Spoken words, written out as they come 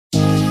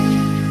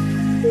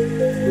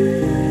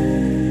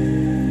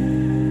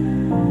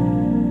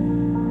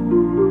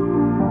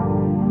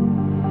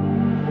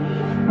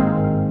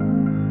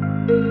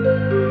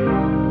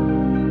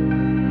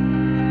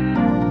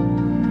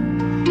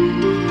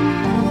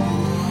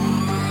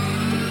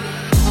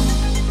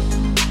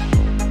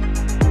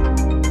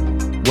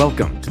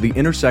Welcome to the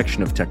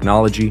intersection of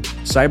technology,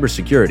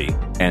 cybersecurity,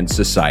 and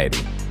society.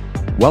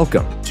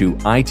 Welcome to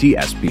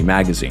ITSP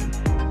Magazine.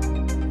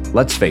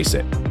 Let's face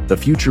it, the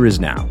future is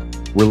now.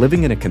 We're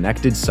living in a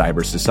connected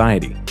cyber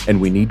society,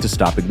 and we need to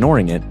stop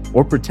ignoring it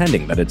or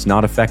pretending that it's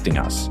not affecting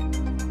us.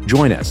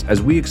 Join us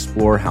as we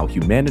explore how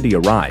humanity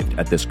arrived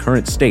at this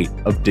current state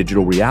of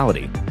digital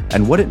reality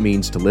and what it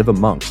means to live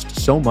amongst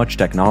so much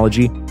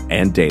technology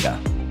and data.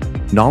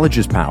 Knowledge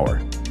is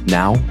power,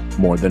 now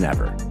more than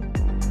ever.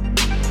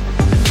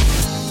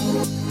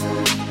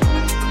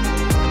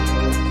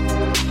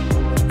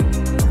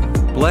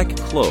 Black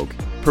Cloak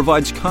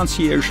provides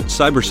concierge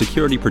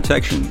cybersecurity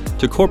protection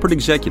to corporate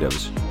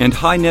executives and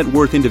high net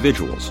worth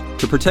individuals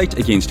to protect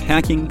against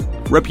hacking,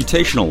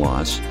 reputational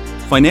loss,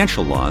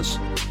 financial loss,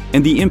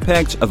 and the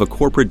impacts of a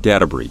corporate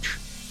data breach.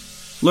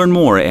 Learn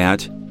more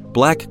at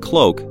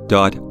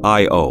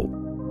blackcloak.io.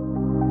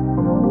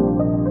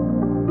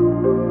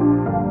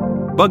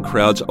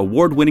 BugCrowd's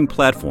award-winning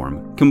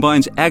platform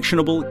combines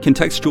actionable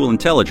contextual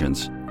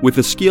intelligence with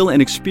the skill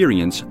and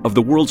experience of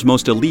the world's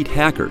most elite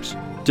hackers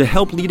to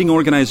help leading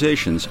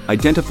organizations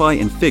identify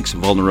and fix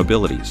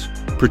vulnerabilities,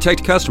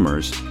 protect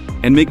customers,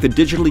 and make the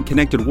digitally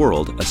connected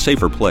world a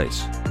safer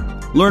place.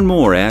 Learn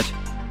more at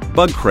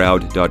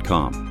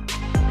bugcrowd.com.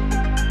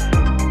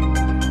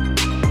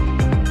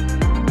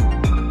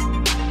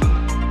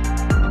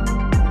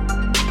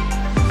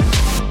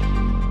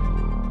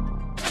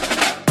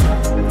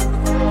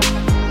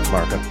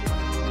 Marco.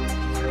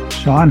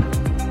 Sean.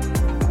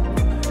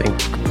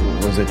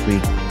 I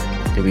think,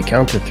 did we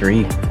count to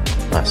 3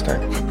 last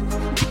time?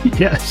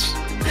 Yes.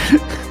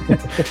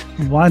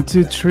 1,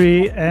 2,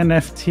 3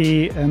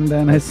 NFT, and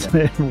then I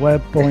said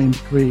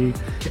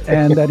Web.3,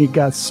 and then it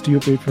got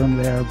stupid from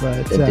there.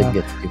 But it did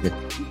get stupid.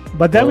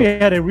 But then we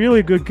had a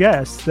really good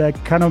guest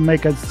that kind of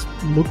make us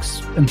look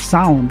and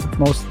sound,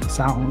 mostly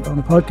sound on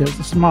the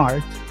podcast,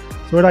 smart.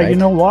 So we're like, You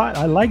know what?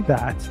 I like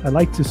that. I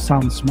like to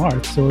sound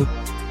smart. So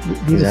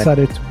we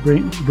decided to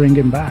bring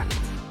him back.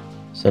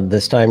 So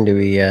this time, do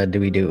we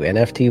do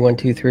NFT 1,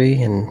 2,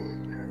 3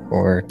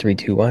 or 3,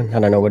 2, 1? I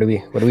don't know. What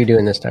are we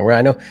doing this time? Well,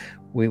 I know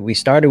we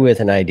started with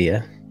an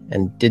idea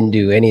and didn't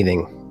do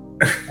anything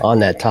on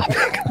that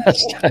topic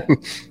last time.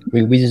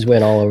 We just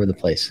went all over the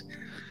place.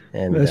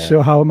 And let's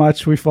show how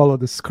much we follow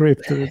the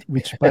script,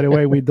 which, by the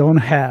way, we don't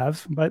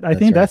have. But I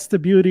think that's the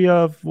beauty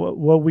of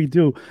what we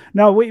do.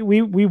 Now, we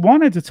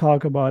wanted to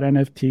talk about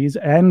NFTs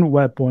and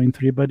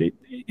Web.3, but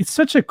it's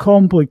such a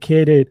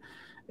complicated,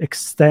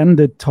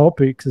 extended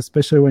topic,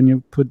 especially when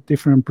you put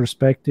different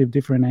perspective,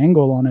 different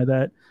angle on it,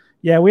 that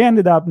we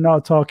ended up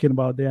not talking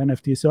about the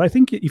NFT. So I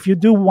think if you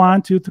do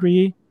 1, 2,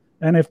 3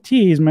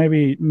 NFTs,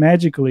 maybe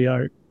magically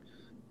you're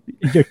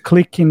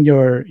clicking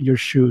your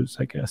shoes,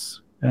 I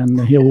guess, and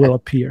he will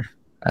appear.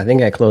 I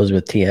think I closed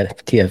with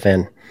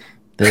TFN.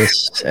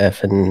 This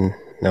effing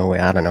no way.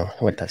 I don't know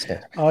what that's.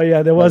 Oh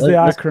yeah, there was the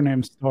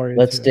acronym story.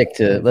 Let's stick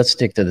to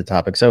the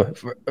topic. So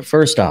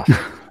first off,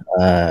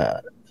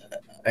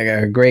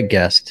 a great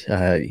guest.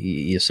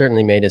 You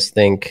certainly made us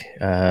think.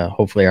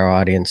 Hopefully our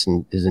audience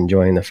is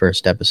enjoying the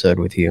first episode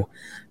with you.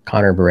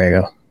 Connor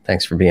Borrego,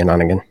 thanks for being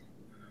on again.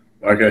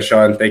 Marco,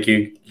 Sean, thank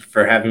you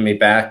for having me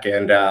back,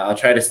 and I'll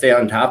try to stay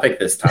on topic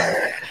this time.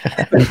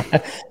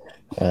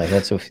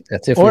 That's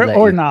if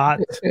or not.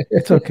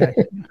 It's okay.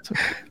 It's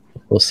okay.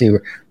 We'll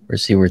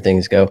see where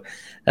things go,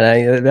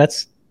 and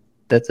that's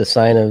a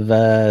sign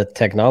of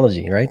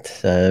technology, right?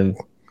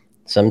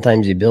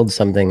 Sometimes you build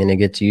something and it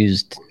gets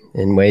used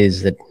in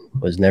ways that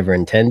was never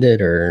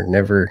intended or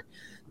never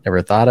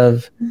thought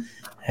of.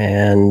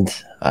 And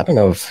I don't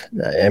know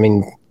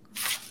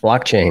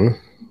blockchain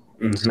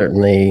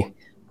certainly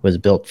was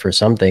built for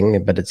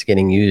something, but it's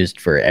getting used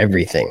for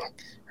everything,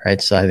 right?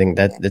 So I think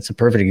that's a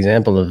perfect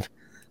example of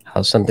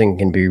how something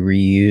can be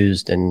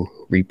reused and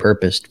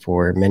repurposed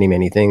for many,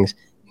 many things,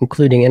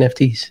 including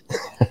NFTs.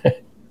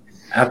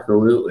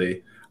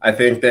 Absolutely. I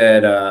think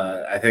that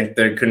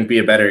there couldn't be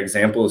a better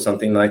example of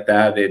something like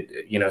that. It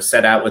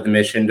set out with a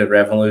mission to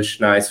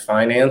revolutionize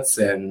finance,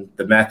 and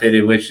the method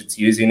in which it's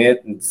using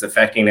it's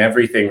affecting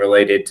everything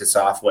related to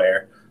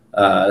software,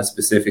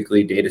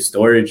 specifically data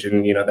storage,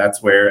 and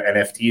that's where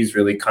NFTs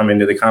really come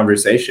into the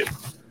conversation.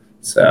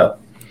 So,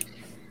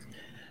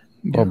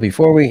 well,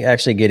 before we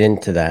actually get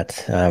into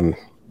that,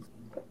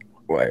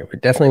 we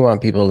definitely want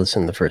people to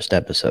listen to the first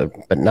episode,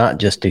 but not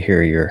just to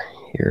hear your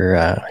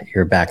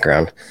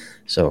background.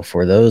 So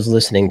for those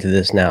listening to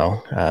this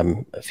now,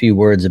 a few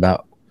words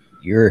about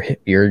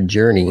your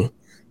journey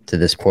to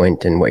this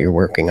point and what you're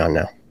working on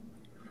now.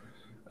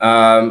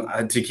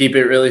 To keep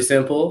it really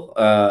simple,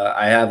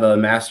 I have a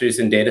master's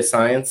in data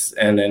science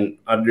and an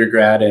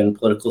undergrad in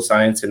political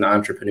science and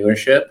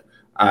entrepreneurship.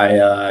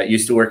 I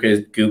used to work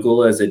at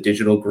Google as a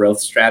digital growth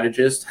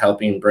strategist,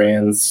 helping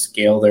brands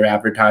scale their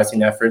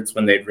advertising efforts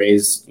when they'd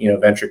raise,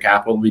 venture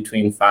capital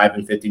between $5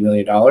 and $50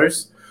 million.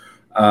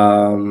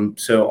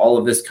 So all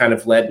of this kind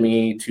of led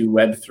me to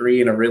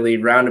Web3 in a really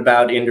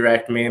roundabout,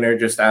 indirect manner,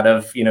 just out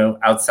of,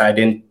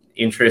 outside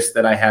interest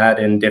that I had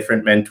and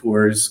different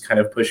mentors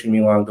kind of pushing me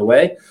along the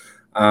way.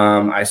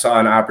 I saw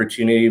an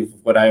opportunity,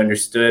 what I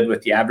understood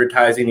with the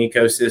advertising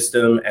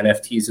ecosystem,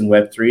 NFTs and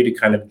Web3, to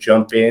kind of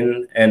jump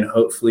in and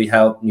hopefully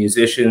help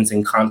musicians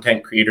and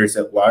content creators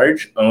at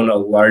large own a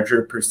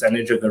larger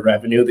percentage of the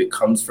revenue that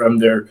comes from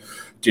their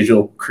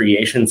digital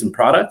creations and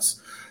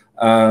products.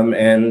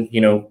 And,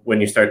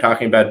 when you start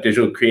talking about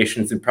digital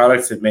creations and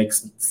products, it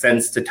makes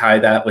sense to tie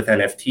that with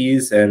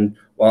NFTs. And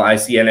while I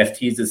see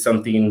NFTs as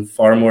something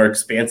far more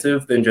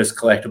expansive than just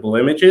collectible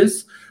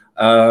images,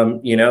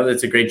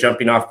 that's a great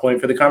jumping off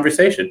point for the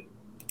conversation.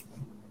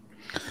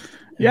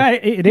 Yeah,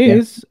 it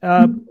is.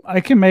 I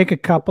can make a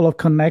couple of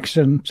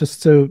connections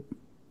just to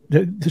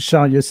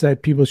Sean, you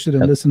said people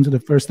shouldn't listen to the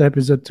first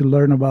episode to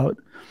learn about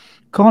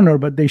Connor,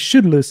 but they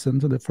should listen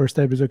to the first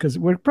episode because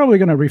we're probably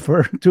going to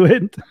refer to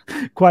it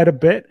quite a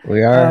bit.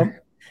 We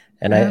are.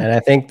 I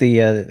think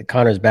the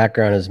Connor's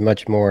background is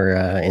much more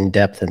in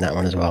depth in that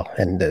one as well.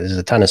 And there's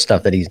a ton of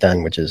stuff that he's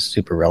done, which is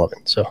super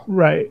relevant. So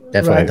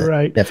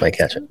definitely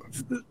catch it.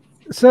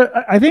 So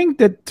I think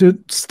that to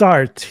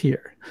start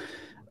here,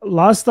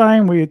 last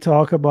time we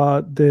talked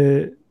about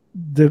the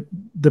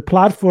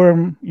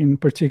platform in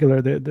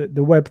particular, the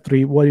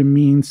Web3, what it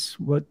means,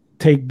 what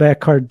take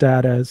back our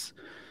data,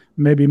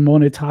 maybe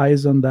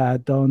monetize on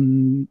that,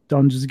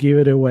 don't just give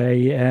it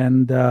away,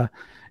 and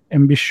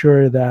be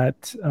sure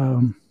that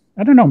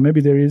I don't know,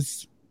 maybe there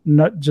is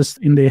not just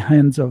in the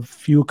hands of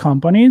few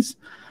companies,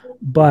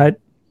 but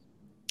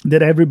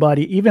that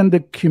everybody, even the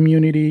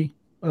community,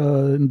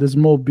 the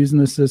small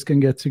businesses can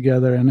get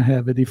together and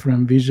have a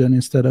different vision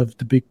instead of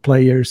the big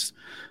players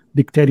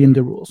dictating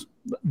the rules.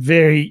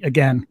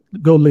 Again,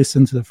 go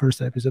listen to the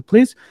first episode,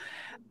 please.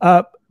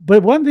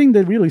 But one thing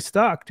that really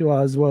stuck to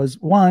us was,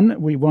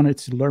 one, we wanted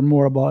to learn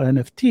more about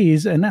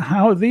NFTs and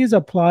how these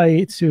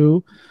apply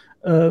to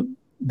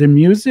the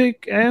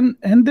music and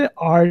the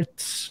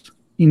arts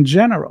in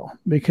general.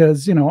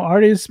 Because,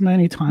 artists,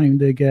 many times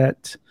they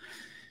get,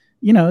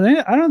 I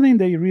don't think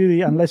they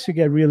really, unless you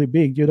get really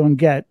big, you don't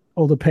get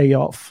all the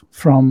payoff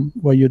from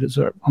what you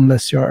deserve,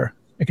 unless you're,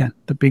 again,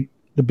 the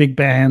big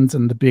bands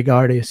and the big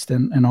artists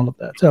and all of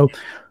that. So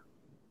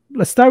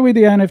let's start with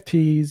the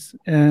NFTs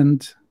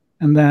and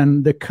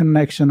then the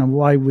connection of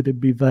why would it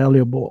be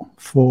valuable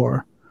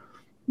for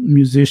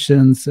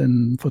musicians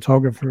and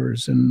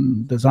photographers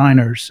and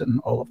designers and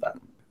all of that.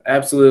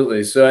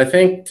 Absolutely. So I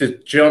think to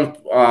jump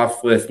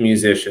off with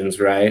musicians,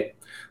 right?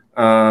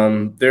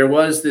 There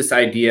was this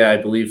idea, I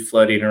believe,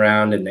 floating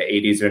around in the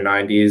 80s or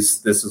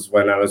 90s. This is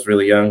when I was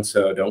really young,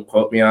 so don't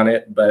quote me on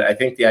it. But I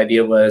think the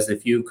idea was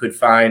if you could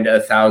find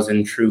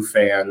 1,000 true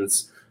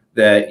fans,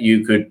 that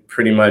you could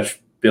pretty much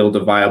build a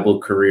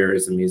viable career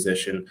as a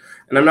musician.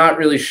 And I'm not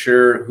really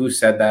sure who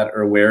said that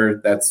or where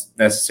that's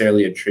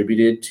necessarily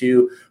attributed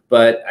to,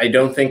 but I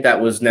don't think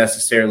that was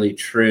necessarily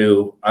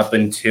true up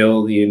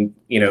until the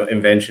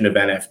invention of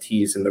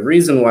NFTs. And the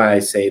reason why I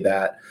say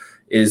that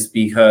is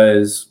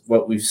because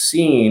what we've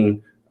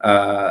seen,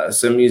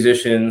 some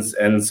musicians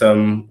and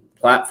some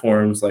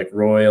platforms like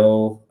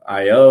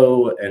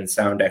Royal.io and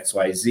Sound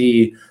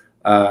XYZ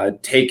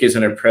take as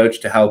an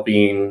approach to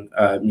helping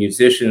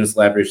musicians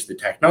leverage the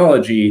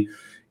technology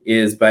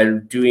is by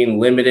doing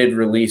limited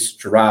release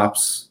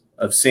drops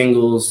of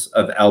singles,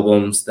 of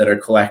albums that are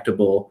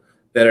collectible,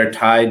 that are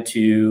tied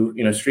to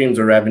streams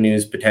or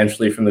revenues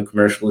potentially from the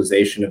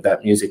commercialization of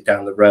that music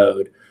down the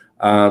road.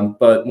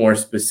 But more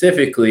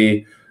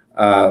specifically,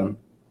 as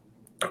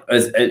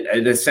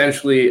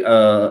essentially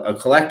a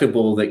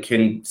collectible that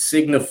can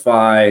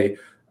signify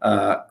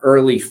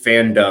early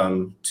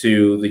fandom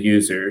to the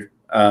user,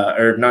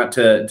 or not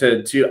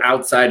to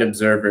outside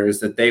observers,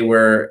 that they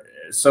were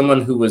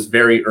someone who was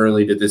very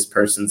early to this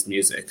person's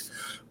music,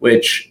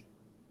 which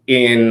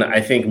in, I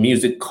think,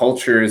 music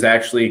culture is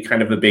actually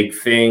kind of a big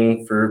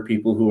thing for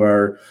people who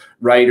are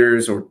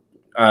writers or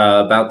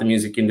about the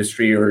music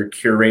industry, or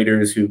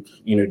curators who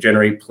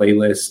generate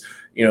playlists.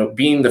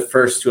 Being the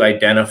first to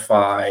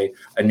identify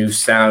a new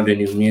sound, a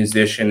new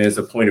musician, is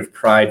a point of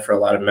pride for a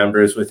lot of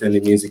members within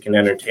the music and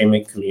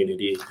entertainment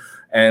community.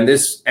 And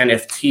this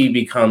NFT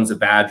becomes a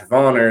badge of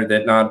honor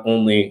that not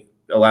only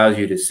allows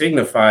you to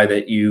signify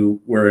that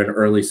you were an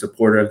early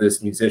supporter of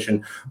this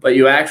musician, but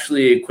you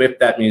actually equip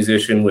that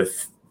musician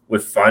with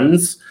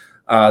funds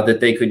that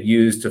they could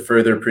use to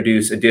further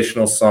produce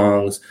additional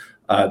songs,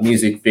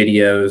 music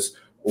videos,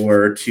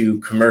 or to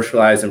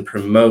commercialize and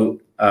promote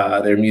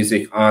their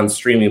music on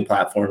streaming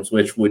platforms,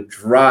 which would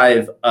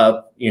drive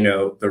up,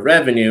 the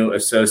revenue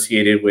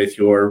associated with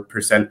your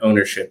percent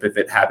ownership if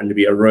it happened to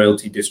be a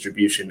royalty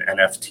distribution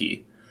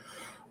NFT.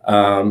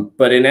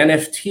 But an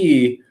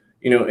NFT,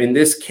 in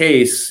this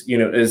case,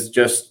 is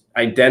just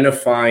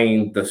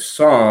identifying the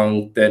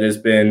song that has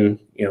been,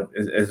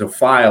 as a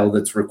file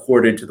that's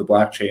recorded to the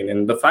blockchain.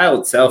 And the file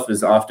itself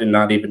is often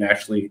not even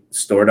actually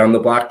stored on the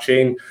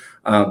blockchain,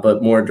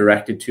 but more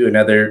directed to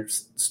another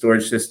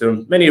storage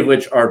system, many of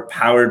which are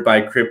powered by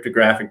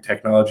cryptographic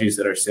technologies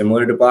that are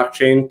similar to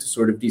blockchain to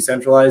sort of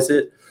decentralize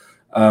it.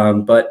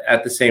 But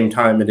at the same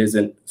time, it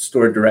isn't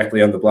stored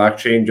directly on the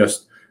blockchain,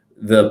 just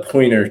the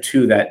pointer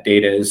to that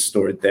data is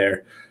stored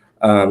there.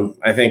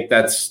 I think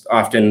that's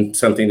often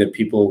something that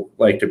people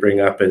like to bring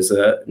up as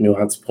a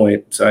nuance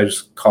point. So I'm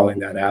just calling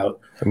that out.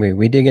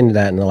 We dig into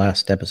that in the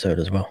last episode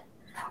as well.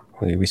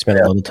 We spent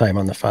a little time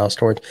on the file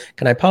storage.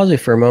 Can I pause you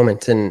for a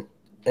moment?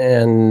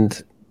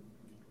 And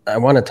I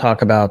want to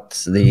talk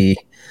about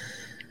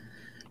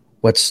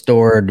what's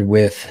stored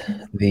with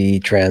the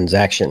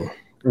transaction.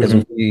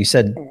 Because you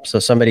said, so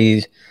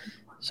somebody's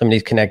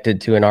connected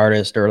to an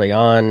artist early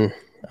on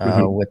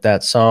with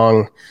that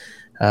song.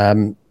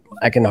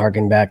 I can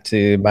harken back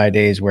to my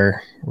days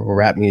where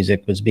rap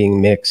music was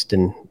being mixed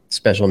and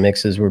special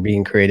mixes were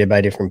being created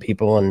by different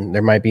people, and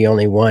there might be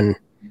only one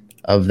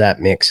of that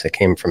mix that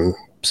came from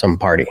some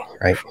party,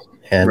 right?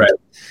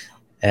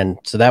 And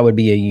so that would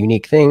be a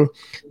unique thing.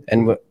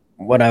 And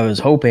what I was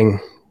hoping,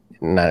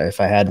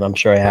 if I had, I'm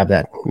sure I have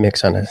that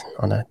mix on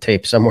a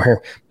tape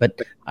somewhere, but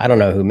I don't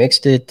know who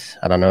mixed it.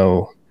 I don't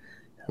know,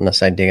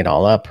 unless I dig it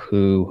all up,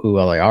 who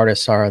all the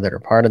artists are that are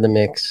part of the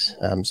mix.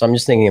 So I'm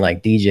just thinking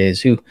like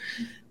DJs,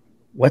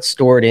 what's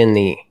stored in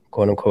the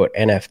quote unquote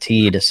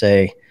NFT to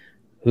say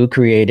who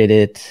created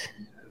it,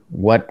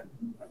 what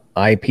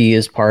IP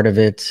is part of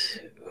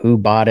it, who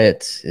bought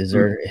it, is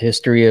there a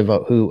history of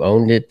who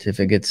owned it if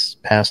it gets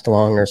passed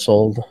along or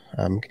sold?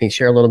 Can you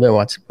share a little bit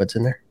what's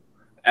in there?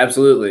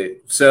 Absolutely.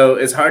 So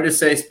it's hard to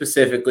say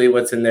specifically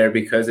what's in there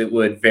because it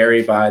would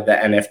vary by the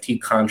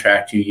NFT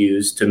contract you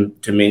use to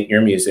mint your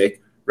music,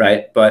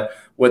 right? But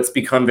what's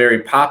become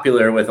very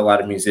popular with a lot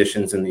of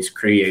musicians and these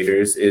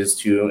creators is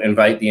to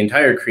invite the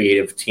entire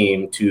creative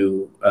team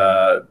to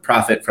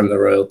profit from the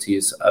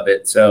royalties of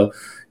it. So,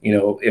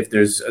 if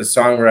there's a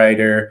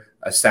songwriter,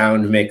 a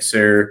sound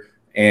mixer,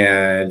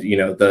 and,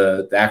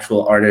 the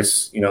actual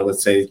artists,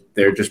 let's say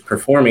they're just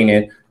performing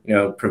it,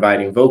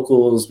 providing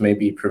vocals,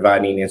 maybe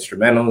providing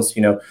instrumentals,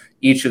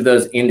 each of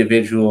those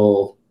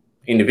individuals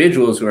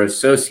who are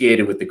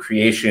associated with the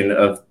creation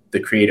of the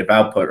creative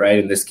output, right?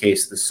 In this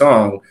case, the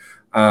song,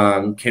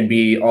 can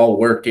be all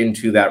worked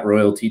into that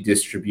royalty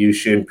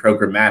distribution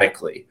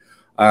programmatically.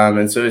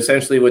 And so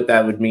essentially what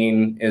that would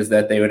mean is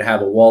that they would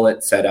have a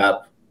wallet set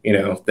up,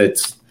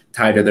 that's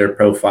tied to their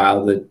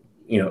profile that,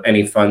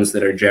 any funds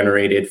that are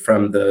generated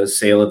from the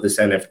sale of this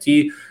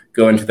NFT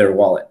go into their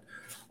wallet.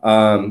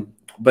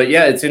 But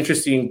yeah, it's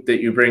interesting that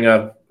you bring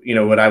up,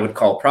 what I would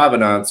call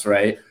provenance,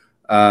 right?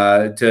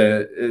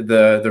 To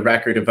the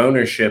record of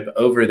ownership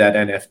over that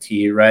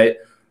NFT, right?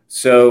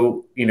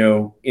 So,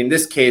 in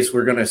this case,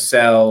 we're going to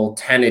sell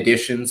 10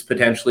 editions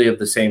potentially of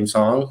the same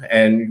song,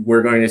 and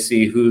we're going to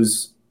see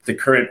who's the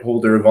current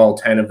holder of all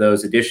 10 of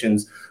those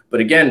editions. But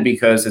again,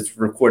 because it's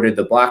recorded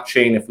the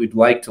blockchain, if we'd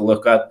like to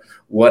look up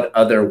what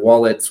other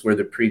wallets were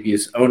the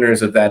previous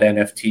owners of that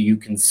NFT, you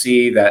can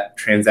see that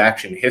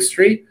transaction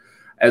history,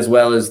 as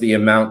well as the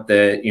amount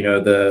that,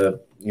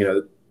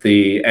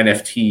 the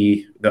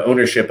NFT, the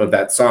ownership of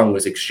that song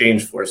was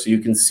exchanged for. So you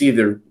can see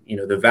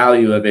the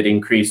value of it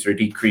increase or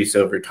decrease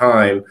over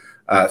time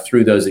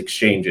through those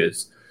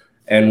exchanges.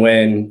 And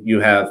when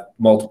you have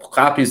multiple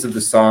copies of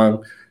the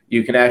song,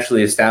 you can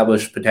actually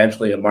establish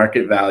potentially a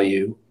market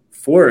value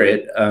for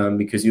it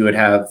because you would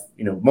have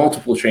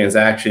multiple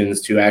transactions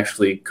to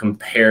actually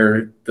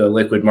compare the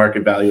liquid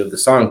market value of the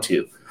song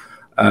to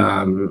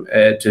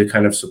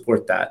kind of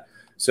support that.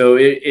 So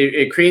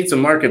it creates a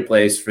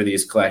marketplace for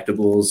these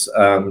collectibles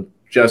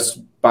just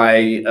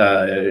by,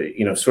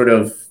 sort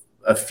of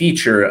a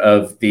feature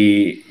of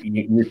the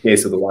use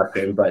case of the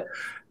blockchain. But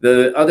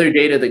the other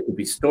data that could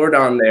be stored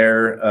on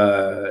there,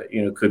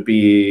 could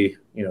be,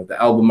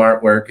 the album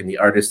artwork and the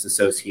artist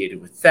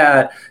associated with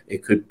that.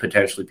 It could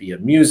potentially be a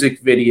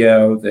music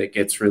video that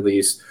gets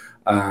released.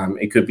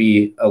 It could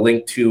be a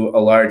link to a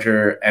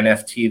larger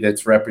NFT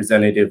that's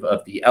representative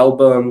of the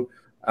album.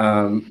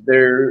 It's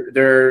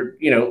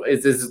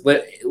as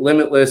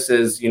limitless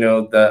as,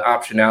 the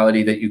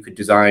optionality that you could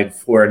design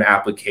for an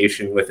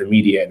application with a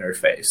media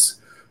interface.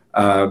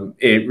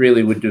 It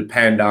really would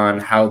depend on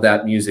how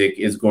that music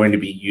is going to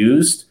be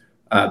used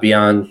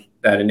beyond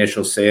that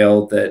initial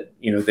sale that,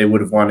 they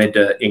would have wanted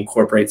to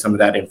incorporate some of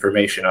that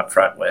information up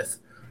front with.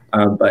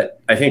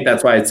 But I think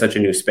that's why it's such a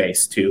new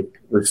space too.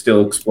 We're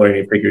still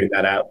exploring and figuring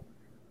that out.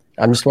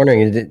 I'm just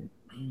wondering,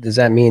 does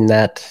that mean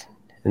that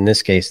in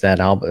this case, that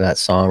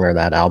song or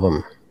that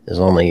album is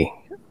only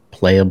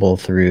playable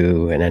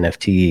through an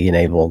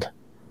NFT-enabled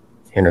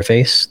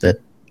interface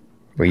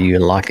where you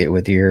unlock it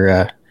with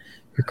your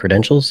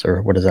credentials,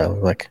 or what does that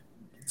look like?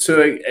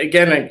 So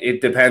again,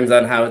 it depends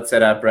on how it's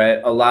set up, right?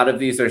 A lot of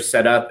these are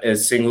set up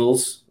as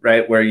singles,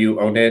 right, where you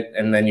own it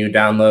and then you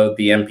download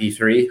the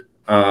MP3.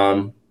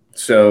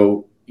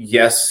 So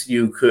yes,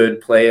 you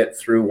could play it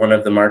through one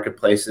of the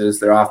marketplaces.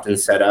 They're often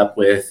set up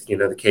with,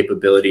 the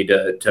capability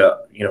to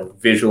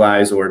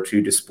visualize or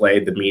to display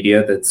the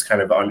media that's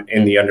kind of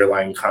in the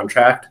underlying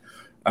contract.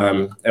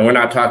 And we're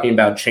not talking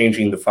about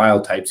changing the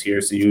file types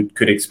here. So you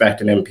could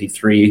expect an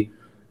MP3.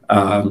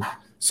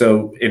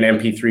 So an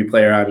MP3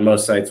 player on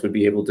most sites would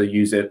be able to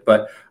use it.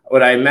 But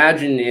what I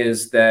imagine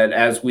is that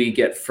as we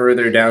get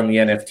further down the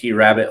NFT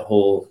rabbit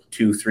hole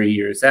 2-3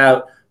 years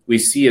out, we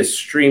see a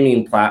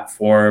streaming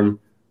platform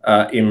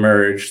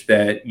emerge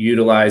that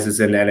utilizes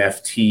an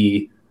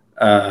NFT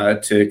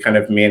to kind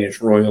of manage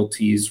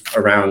royalties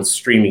around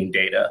streaming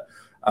data.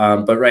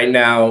 But right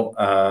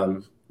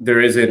now,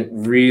 there isn't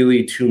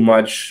really too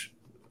much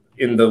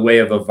in the way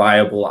of a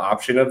viable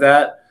option of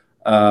that.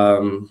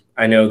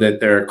 I know that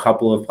there are a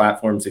couple of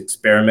platforms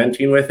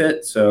experimenting with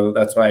it, so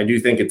that's why I do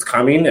think it's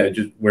coming.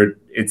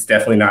 It's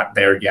definitely not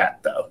there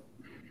yet, though.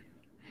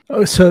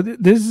 Oh, so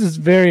this is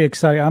very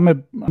exciting. I'm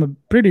a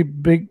pretty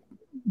big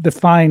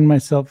define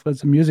myself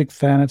as a music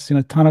fan. I've seen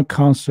a ton of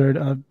concert.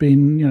 I've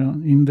been,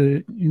 in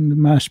the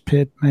mash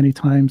pit many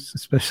times,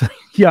 especially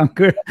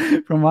younger,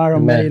 from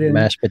Iron Maiden.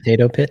 Mashed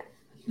potato pit.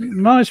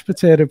 Mashed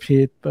potato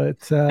pit,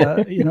 but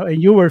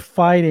and you were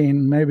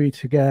fighting maybe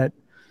to get,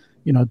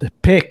 the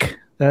pick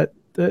that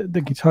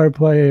the guitar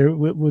player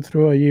would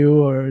throw at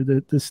you, or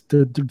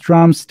the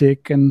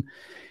drumstick, and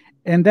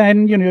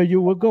then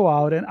you will go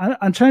out, and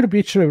I'm trying to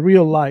picture a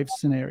real life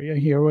scenario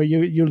here where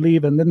you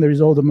leave, and then there's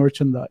all the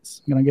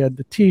merchandise. I'm gonna get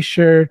the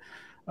T-shirt,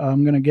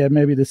 I'm gonna get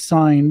maybe the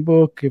signed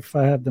book if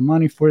I have the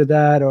money for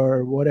that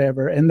or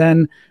whatever, and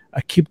then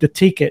I keep the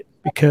ticket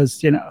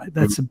because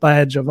that's a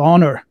badge of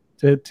honor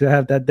to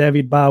have that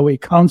David Bowie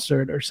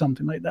concert or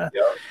something like that.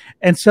 Yeah.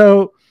 And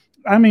so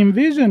I'm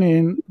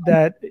envisioning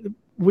that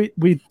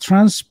we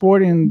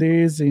transporting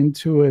this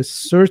into a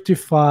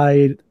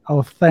certified,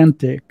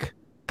 authentic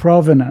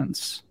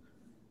provenance.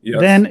 Yes.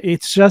 Then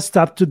it's just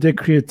up to the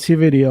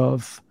creativity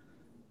of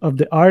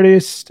the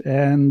artist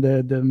and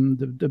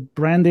the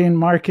branding,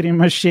 marketing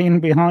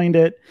machine behind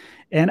it.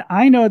 And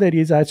I know that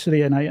he's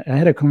actually, and I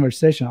had a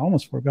conversation, I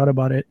almost forgot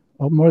about it,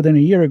 more than a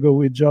year ago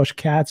with Josh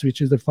Katz, which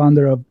is the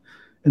founder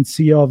and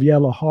CEO of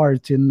Yellow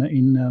Heart in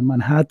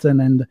Manhattan,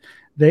 and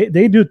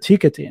they do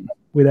ticketing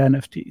with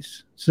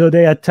NFTs. So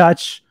they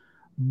attach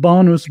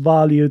bonus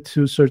value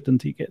to certain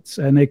tickets,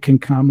 and it can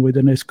come with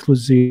an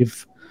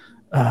exclusive,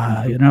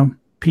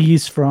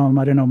 piece from,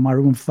 I don't know,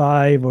 Maroon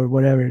 5 or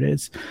whatever it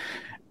is.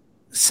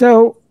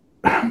 So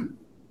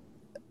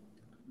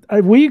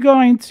are we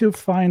going to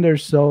find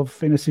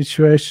ourselves in a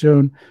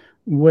situation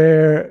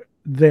where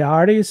the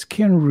artist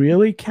can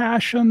really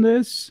cash on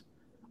this,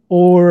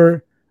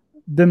 or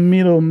the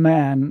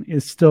middleman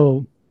is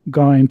still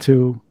going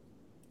to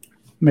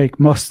make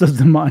most of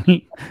the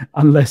money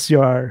unless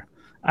you are,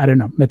 I don't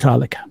know,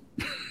 Metallica?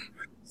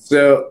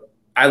 So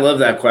I love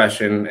that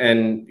question.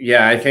 And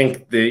yeah, I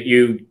think that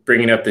you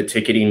bringing up the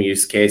ticketing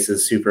use case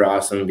is super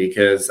awesome,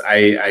 because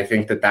I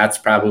think that that's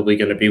probably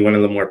going to be one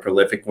of the more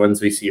prolific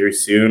ones we see here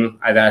soon.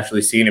 I've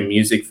actually seen a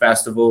music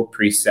festival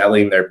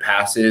pre-selling their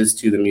passes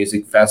to the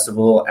music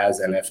festival as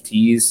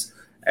NFTs,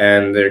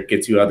 and there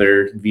gets you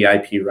other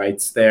VIP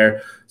rights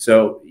there.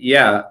 So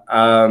yeah,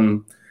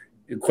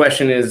 the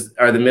question is,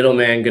 are the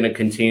middlemen going to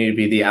continue to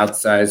be the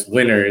outsized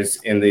winners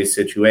in these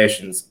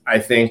situations? I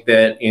think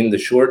that in the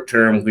short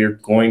term, we're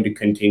going to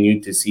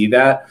continue to see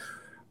that.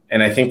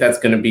 And I think that's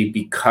going to be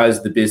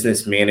because the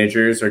business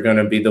managers are going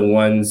to be the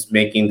ones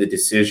making the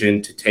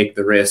decision to take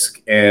the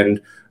risk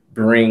and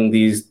bring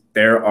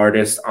their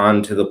artists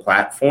onto the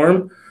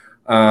platform.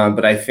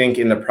 But I think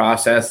in the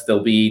process,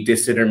 they'll be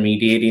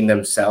disintermediating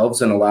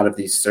themselves in a lot of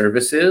these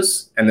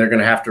services, and they're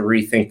going to have to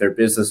rethink their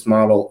business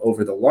model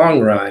over the long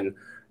run,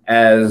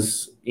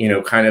 as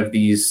kind of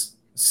these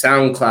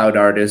SoundCloud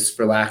artists,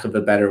 for lack of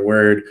a better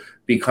word,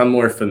 become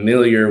more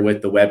familiar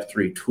with the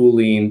Web3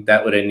 tooling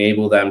that would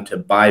enable them to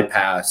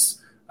bypass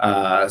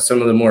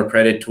some of the more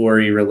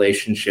predatory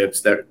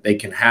relationships that they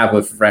can have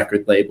with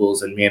record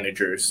labels and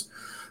managers.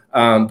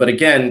 But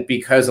again,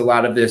 because a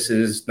lot of this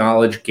is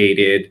knowledge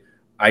gated,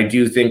 I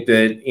do think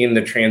that in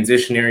the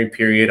transitionary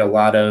period, a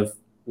lot of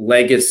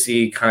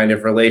legacy kind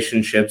of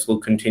relationships will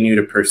continue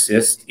to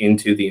persist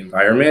into the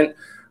environment.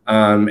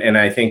 And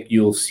I think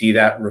you'll see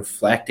that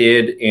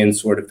reflected in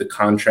sort of the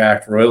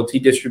contract royalty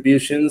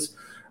distributions.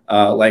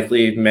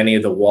 Likely many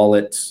of the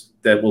wallets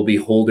that will be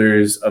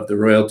holders of the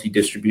royalty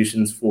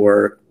distributions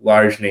for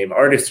large name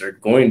artists are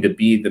going to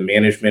be the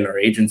management or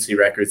agency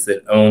records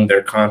that own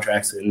their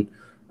contracts and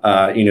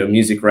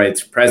music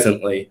rights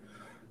presently.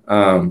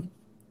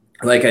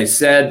 Like I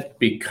said,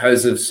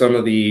 because of some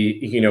of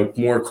the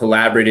more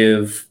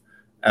collaborative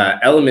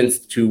elements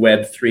to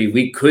Web3,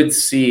 we could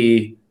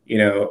see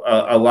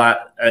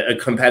a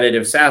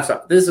competitive SaaS.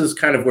 This is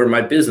kind of where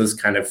my business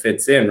kind of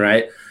fits in,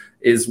 right?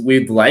 Is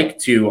we'd like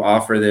to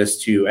offer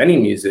this to any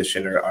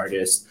musician or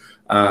artist,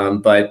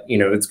 But,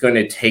 it's going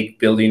to take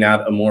building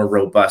out a more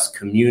robust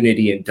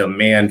community and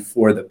demand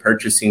for the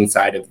purchasing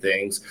side of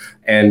things.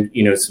 And,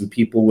 some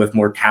people with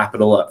more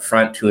capital up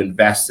front to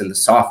invest in the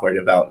software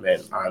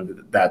development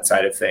on that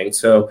side of things.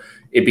 So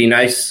it'd be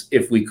nice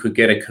if we could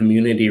get a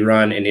community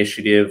run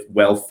initiative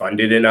well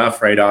funded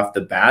enough right off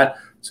the bat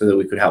so that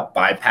we could help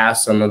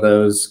bypass some of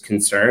those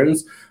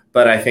concerns.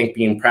 But I think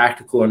being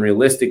practical and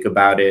realistic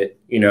about it,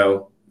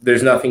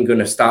 there's nothing going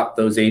to stop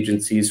those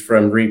agencies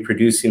from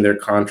reproducing their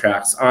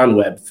contracts on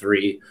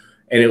Web3.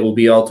 And it will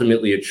be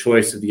ultimately a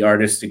choice of the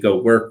artist to go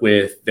work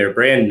with their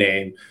brand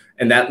name.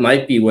 And that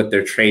might be what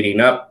they're trading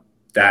up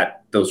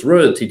those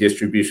royalty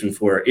distribution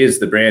for, is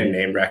the brand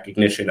name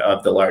recognition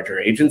of the larger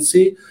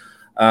agency.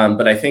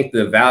 But I think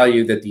the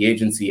value that the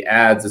agency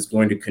adds is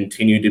going to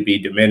continue to be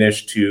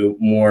diminished to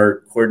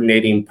more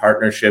coordinating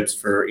partnerships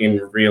for in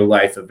real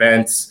life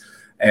events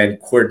and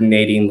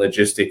coordinating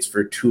logistics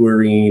for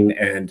touring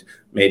and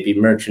maybe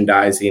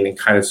merchandising and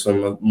kind of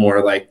some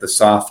more like the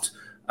soft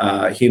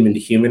human to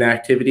human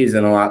activities,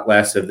 and a lot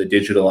less of the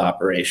digital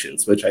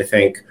operations, which I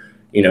think,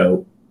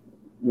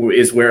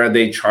 is where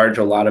they charge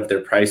a lot of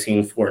their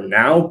pricing for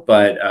now,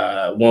 but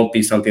won't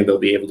be something they'll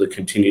be able to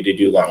continue to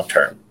do long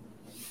term.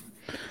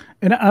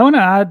 And I want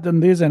to add on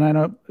this, and I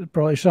know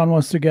probably Sean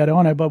wants to get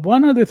on it, but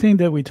one other thing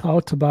that we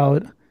talked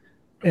about,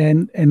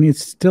 and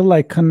it's still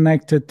like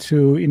connected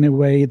to, in a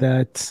way,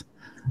 that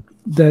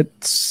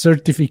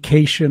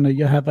certification that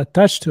you have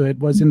attached to it,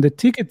 was in the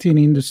ticketing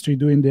industry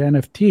doing the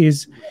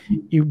NFTs,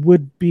 it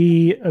would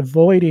be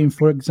avoiding,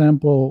 for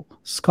example,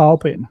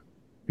 scalping,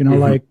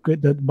 like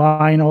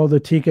buying all the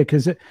ticket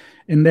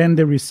and then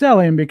the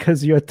reselling,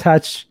 because you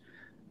attach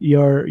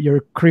your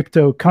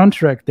crypto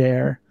contract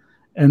there.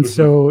 And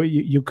so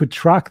you could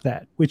track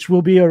that, which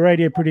will be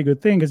already a pretty good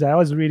thing, because I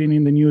was reading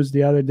in the news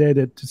the other day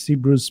that to see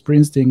Bruce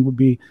Springsteen would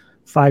be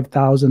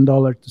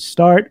 $5,000 to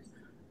start.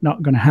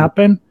 Not going to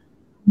happen,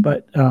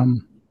 but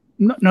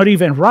not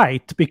even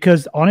right,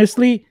 because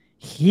honestly,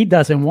 he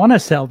doesn't want to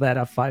sell that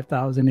at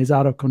 $5,000. He's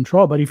out of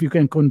control. But if you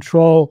can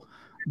control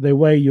the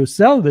way you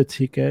sell the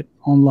ticket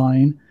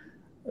online,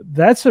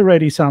 that's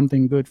already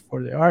something good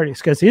for the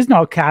artist, because he's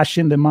not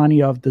cashing the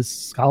money of the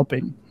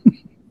scalping.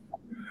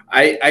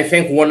 I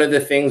think one of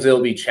the things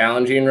that'll be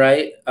challenging,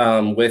 right,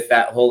 with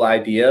that whole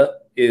idea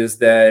is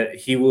that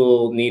he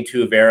will need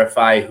to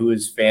verify who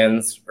his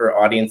fans or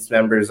audience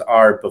members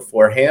are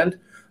beforehand,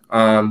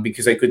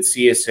 because I could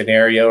see a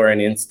scenario or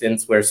an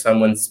instance where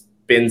someone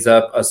spins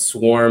up a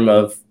swarm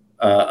of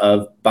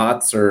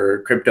bots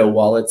or crypto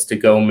wallets to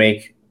go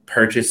make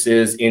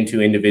purchases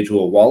into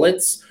individual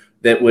wallets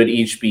that would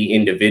each be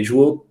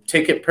individual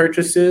ticket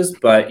purchases,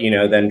 but,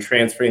 then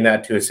transferring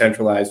that to a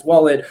centralized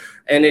wallet.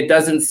 And it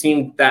doesn't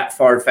seem that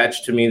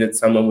far-fetched to me that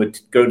someone would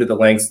go to the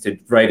lengths to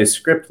write a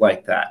script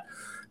like that.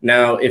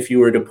 Now, if you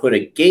were to put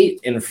a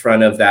gate in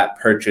front of that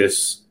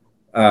purchase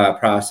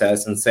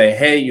process and say,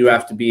 hey, you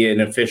have to be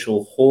an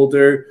official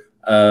holder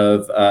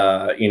of,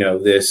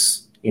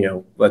 this,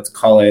 let's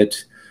call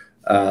it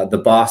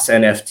the boss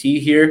NFT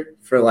here,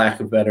 for lack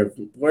of better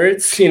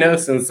words,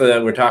 since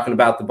we're talking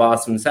about the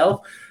boss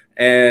himself.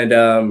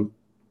 And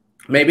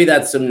maybe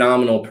that's a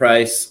nominal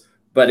price,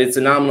 but it's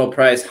a nominal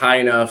price high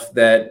enough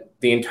that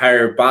the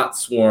entire bot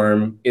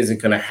swarm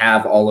isn't going to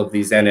have all of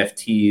these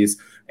NFTs.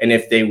 And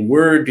if they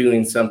were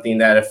doing something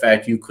that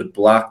effect, you could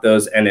block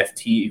those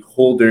NFT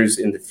holders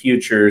in the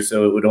future,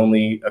 so it would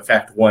only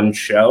affect one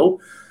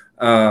show.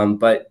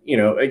 But,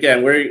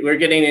 again, we're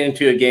getting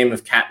into a game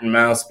of cat and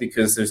mouse,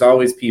 because there's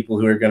always people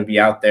who are going to be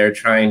out there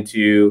trying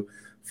to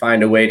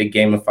find a way to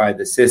gamify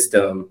the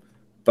system.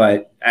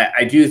 But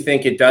I do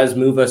think it does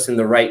move us in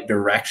the right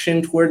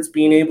direction towards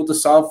being able to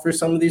solve for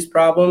some of these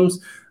problems.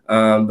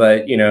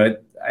 But,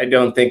 I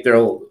don't think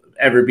there'll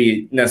ever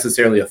be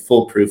necessarily a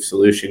foolproof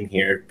solution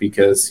here,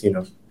 because,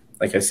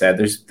 like I said,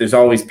 there's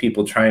always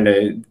people trying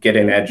to get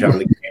an edge on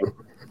the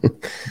game.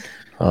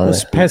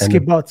 Those pesky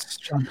bots,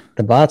 John.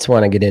 The bots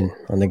want to get in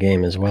on the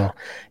game as well.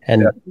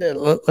 And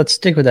let's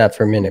stick with that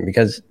for a minute,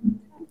 because,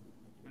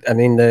 I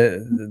mean,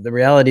 the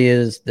reality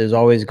is there's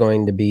always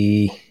going to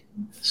be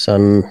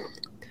some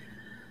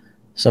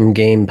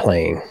game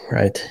playing,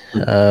 right,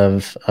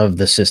 of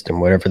the system,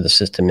 whatever the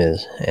system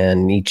is,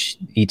 and each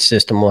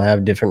system will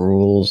have different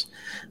rules.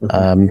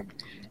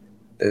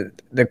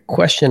 The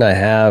question I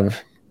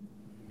have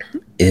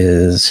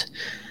is,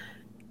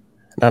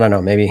 I don't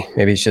know, maybe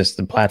it's just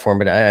the platform,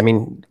 but I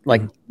mean,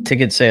 like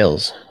ticket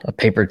sales, a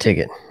paper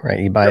ticket, right?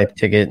 You buy a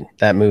ticket,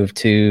 that move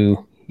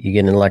to, you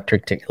get an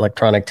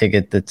electronic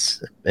ticket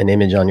that's an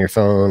image on your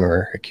phone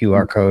or a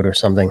QR code or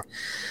something.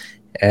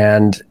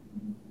 And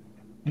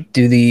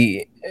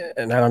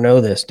and I don't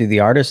know this, do the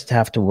artists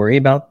have to worry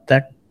about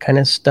that kind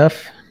of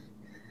stuff?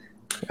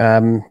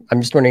 I'm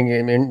just wondering,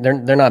 I mean,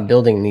 they're not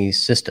building these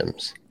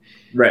systems.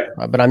 Right.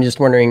 But I'm just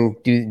wondering,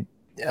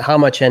 how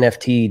much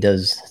NFT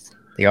does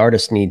the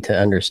artist need to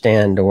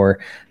understand, or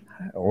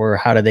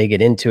how do they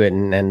get into it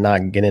and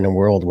not get in a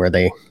world where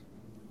they're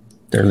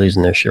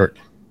losing their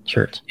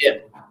shirts? Yeah.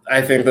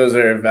 I think those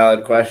are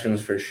valid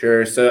questions for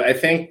sure. So I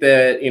think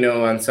that,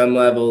 on some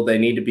level, they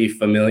need to be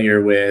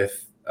familiar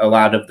with a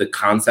lot of the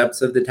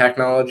concepts of the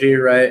technology,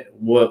 right?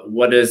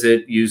 What is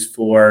it used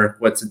for?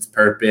 What's its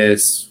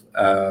purpose?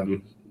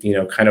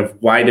 Kind of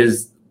why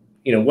does,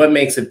 what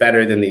makes it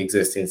better than the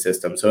existing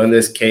system? So in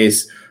this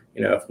case,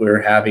 if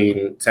we're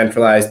having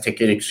centralized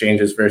ticket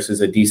exchanges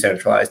versus a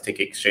decentralized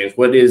ticket exchange,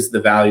 what is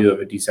the value of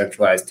a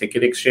decentralized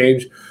ticket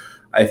exchange?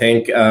 I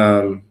think,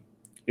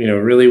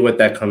 really what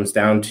that comes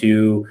down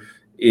to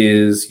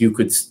is you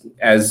could,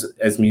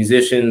 as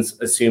musicians,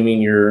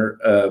 assuming you're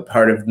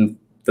part of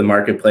the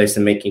marketplace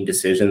and making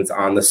decisions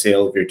on the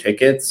sale of your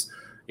tickets,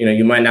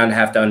 you might not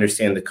have to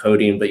understand the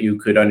coding, but you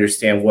could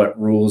understand what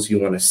rules you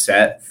want to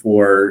set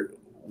for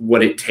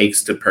what it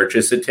takes to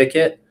purchase a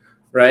ticket.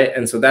 Right.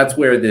 And so that's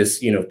where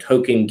this,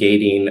 token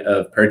gating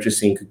of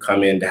purchasing could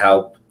come in to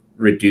help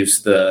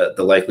reduce the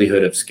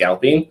likelihood of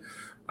scalping.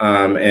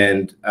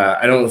 And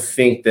I don't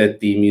think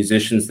that the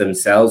musicians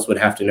themselves would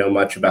have to know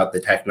much about the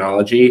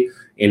technology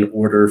in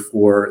order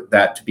for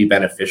that to be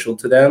beneficial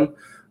to them.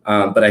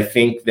 But I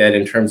think that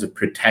in terms of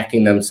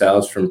protecting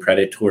themselves from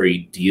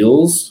predatory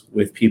deals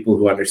with people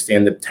who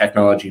understand the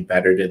technology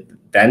better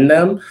than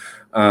them,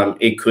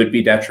 it could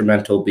be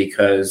detrimental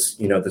because,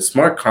 the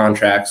smart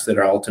contracts that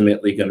are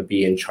ultimately going to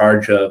be in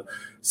charge of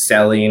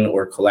selling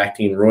or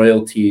collecting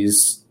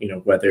royalties,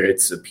 whether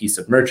it's a piece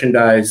of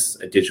merchandise,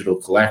 a digital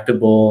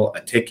collectible,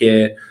 a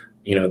ticket,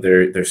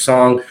 their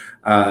song,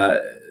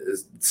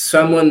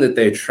 someone that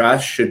they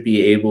trust should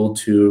be able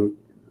to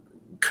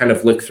kind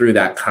of look through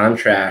that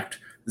contract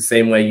the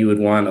same way you would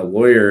want a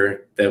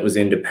lawyer that was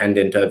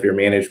independent of your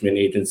management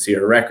agency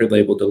or record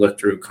label to look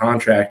through a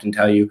contract and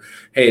tell you,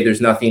 hey, there's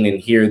nothing in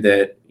here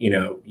that,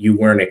 you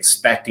weren't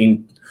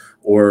expecting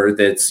or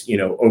that's,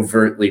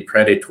 overtly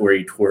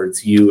predatory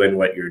towards you and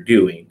what you're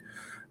doing.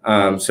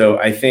 So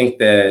I think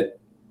that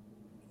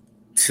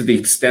to the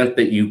extent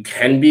that you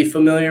can be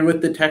familiar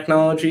with the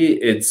technology,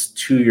 it's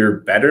to your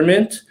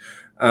betterment.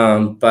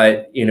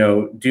 But,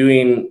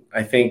 doing,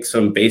 I think,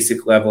 some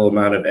basic level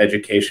amount of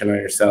education on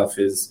yourself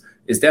is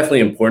definitely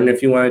important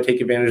if you want to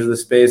take advantage of the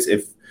space.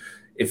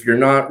 If you're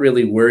not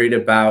really worried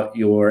about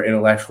your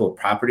intellectual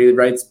property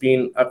rights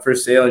being up for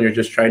sale and you're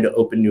just trying to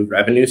open new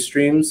revenue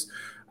streams,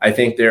 I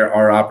think there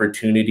are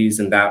opportunities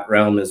in that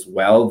realm as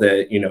well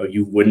that,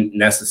 you wouldn't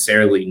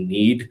necessarily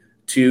need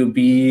to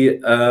be,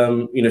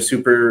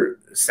 super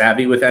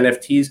savvy with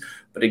NFTs.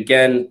 But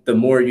again, the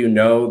more you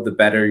know, the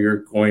better you're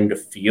going to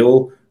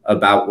feel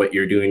about what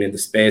you're doing in the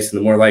space and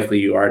the more likely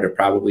you are to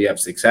probably have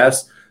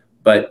success.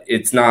 But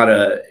it's not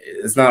a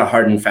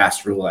hard and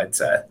fast rule, I'd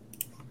say.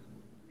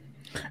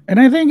 And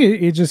I think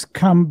it just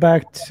come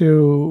back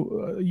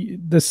to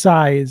the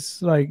size.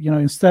 Like,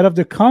 instead of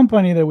the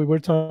company that we were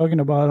talking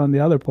about on the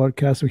other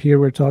podcast, here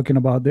we're talking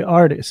about the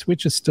artist,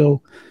 which is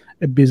still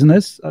a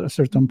business at a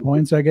certain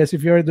point. So I guess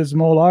if you're the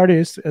small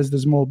artist as the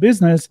small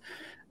business,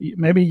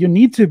 maybe you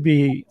need to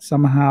be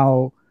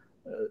somehow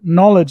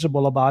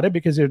knowledgeable about it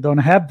because you don't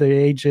have the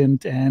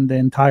agent and the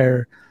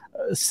entire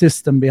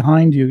system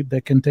behind you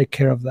that can take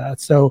care of that.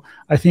 So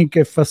I think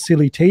a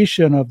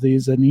facilitation of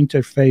these, an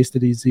interface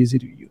that is easy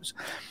to use.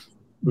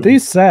 Mm-hmm.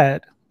 This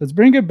said, let's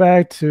bring it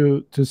back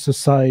to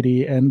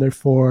society and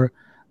therefore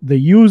the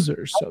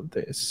users of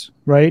this,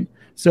 right?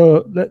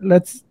 So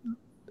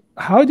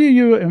how do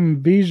you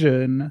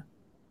envision,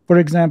 for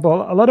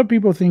example, a lot of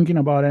people thinking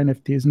about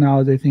NFTs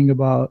now, they think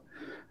about,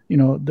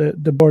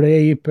 the Bored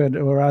Ape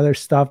or other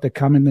stuff that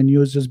come in the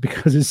news just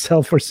because it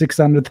sells for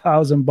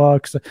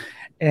 $600,000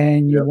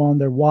 and you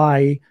wonder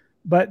why.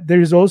 But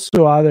there's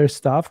also other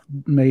stuff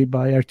made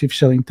by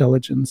artificial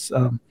intelligence,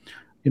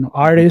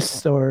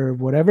 artists or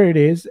whatever it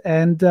is.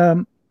 And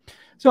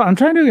so I'm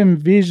trying to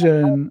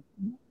envision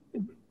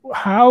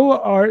how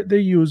are the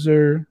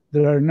user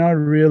that are not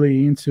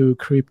really into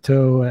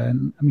crypto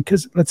and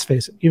because let's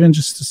face it, even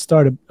just to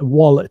start a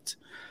wallet,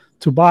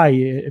 to buy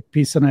a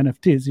piece of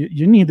NFTs,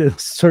 you need a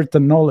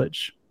certain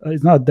knowledge.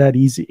 It's not that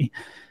easy.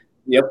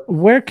 Yep.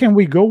 Where can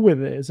we go with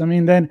this?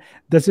 Then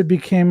does it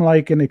become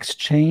like an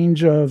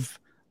exchange of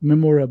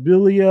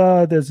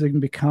memorabilia? Does it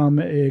become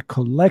a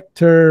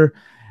collector,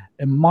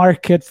 a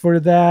market for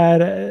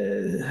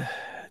that?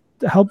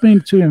 Help me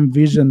to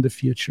envision the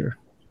future.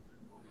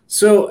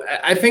 So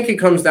I think it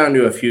comes down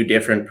to a few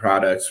different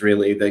products,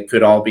 really, that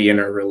could all be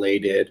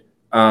interrelated.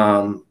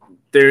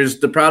 There's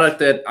the product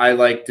that I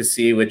like to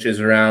see, which is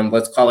around,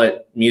 let's call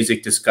it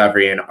music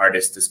discovery and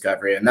artist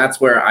discovery. And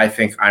that's where I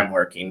think I'm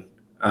working.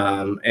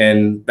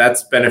 And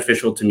that's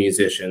beneficial to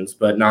musicians,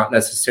 but not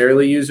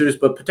necessarily users,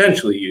 but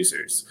potentially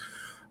users.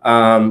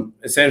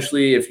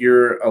 Essentially, if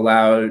you're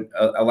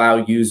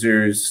allow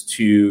users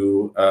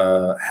to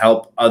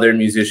help other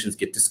musicians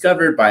get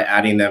discovered by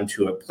adding them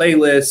to a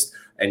playlist,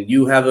 and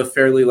you have a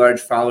fairly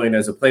large following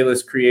as a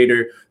playlist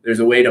creator, there's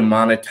a way to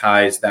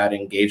monetize that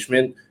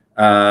engagement.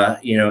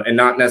 And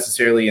not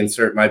necessarily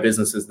insert my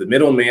business as the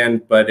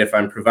middleman, but if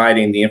I'm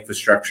providing the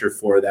infrastructure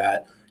for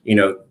that,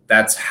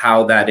 that's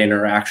how that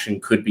interaction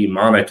could be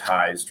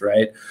monetized,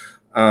 right?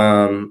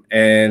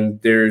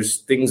 And there's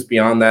things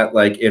beyond that,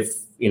 like if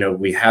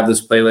we have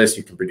this playlist,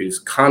 you can produce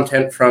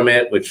content from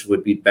it, which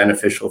would be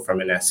beneficial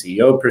from an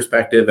SEO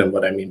perspective. And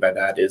what I mean by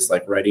that is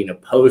like writing a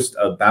post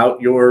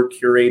about your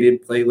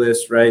curated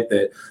playlist, right,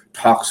 that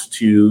talks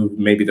to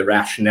maybe the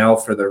rationale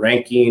for the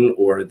ranking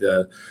or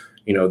the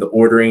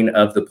ordering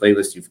of the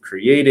playlist you've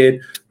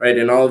created, right?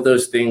 And all of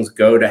those things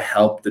go to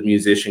help the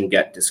musician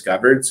get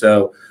discovered.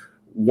 So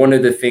one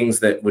of the things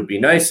that would be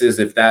nice is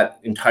if that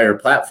entire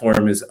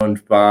platform is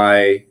owned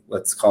by,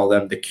 let's call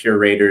them the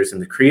curators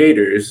and the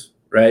creators,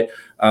 right?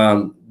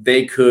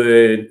 They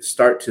could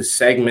start to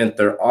segment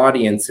their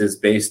audiences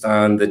based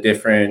on the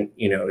different,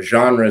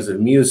 genres of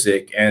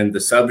music and the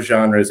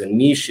subgenres and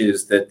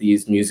niches that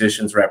these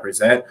musicians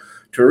represent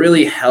to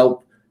really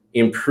help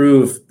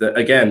improve the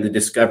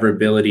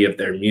discoverability of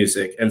their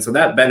music. And so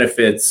that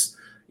benefits,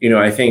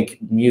 I think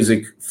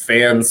music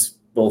fans,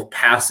 both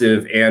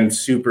passive and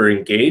super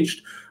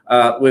engaged,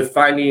 with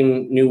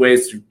finding new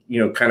ways to,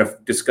 kind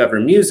of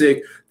discover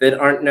music that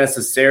aren't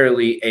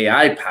necessarily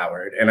AI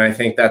powered. And I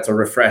think that's a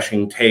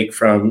refreshing take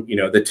from,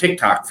 the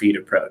TikTok feed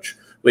approach,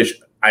 which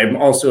I'm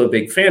also a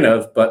big fan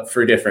of, but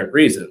for different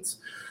reasons.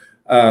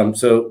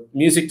 So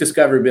music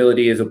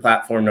discoverability is a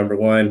platform, number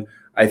one.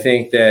 I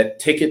think that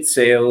ticket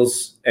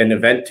sales and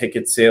event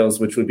ticket sales,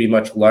 which would be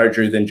much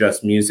larger than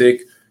just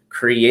music,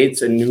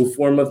 creates a new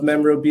form of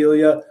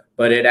memorabilia,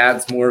 but it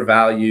adds more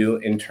value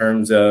in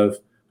terms of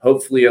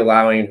hopefully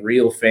allowing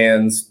real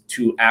fans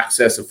to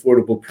access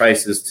affordable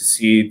prices to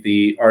see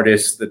the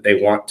artists that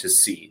they want to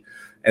see.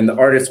 And the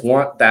artists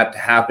want that to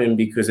happen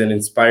because it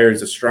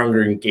inspires a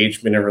stronger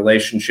engagement and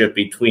relationship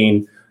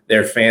between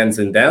their fans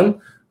and them,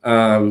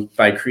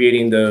 by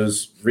creating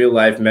those real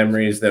life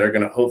memories that are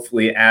going to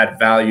hopefully add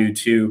value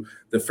to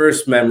the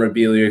first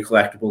memorabilia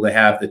collectible they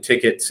have, the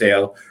ticket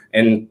sale.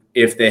 And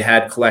if they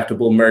had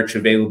collectible merch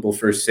available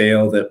for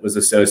sale that was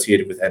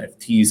associated with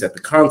NFTs at the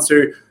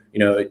concert,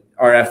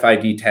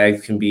 RFID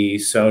tags can be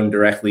sewn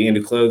directly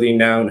into clothing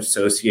now and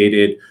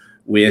associated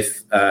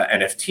with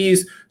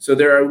NFTs. So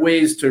there are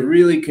ways to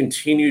really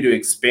continue to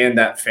expand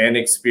that fan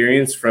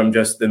experience from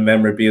just the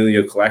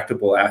memorabilia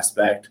collectible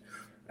aspect.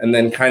 And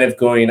then kind of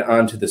going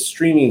on to the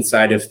streaming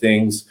side of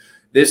things,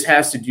 this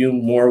has to do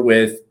more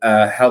with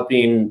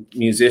helping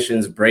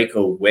musicians break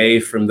away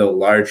from the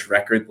large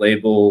record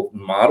label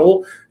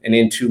model and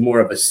into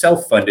more of a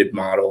self-funded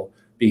model.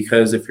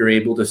 Because if you're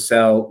able to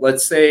sell,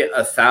 let's say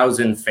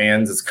 1,000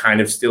 fans, is kind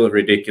of still a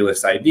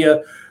ridiculous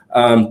idea.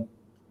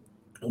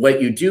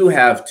 What you do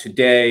have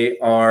today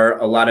are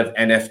a lot of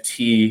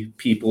NFT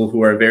people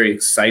who are very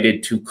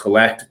excited to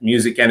collect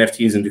music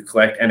NFTs and to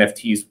collect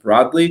NFTs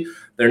broadly.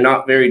 They're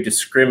not very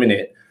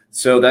discriminate.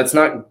 So that's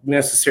not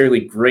necessarily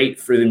great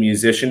for the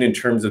musician in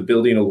terms of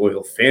building a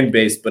loyal fan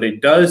base, but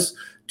it does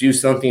do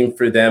something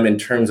for them in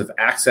terms of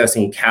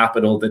accessing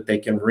capital that they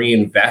can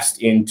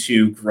reinvest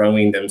into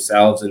growing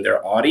themselves and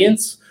their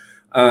audience,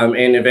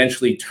 and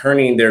eventually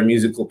turning their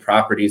musical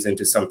properties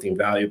into something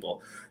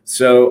valuable.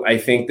 So I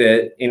think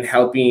that in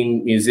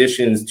helping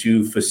musicians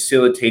to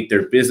facilitate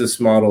their business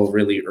model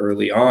really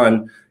early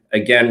on,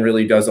 again,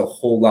 really does a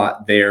whole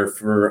lot there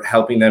for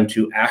helping them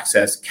to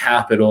access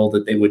capital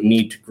that they would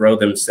need to grow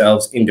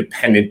themselves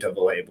independent of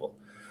a label.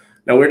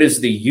 Now, where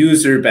does the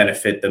user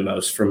benefit the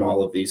most from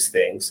all of these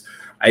things?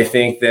 I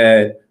think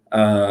that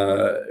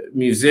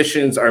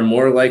musicians are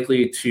more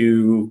likely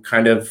to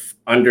kind of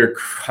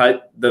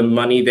undercut the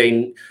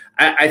money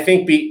I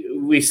think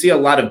we see a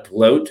lot of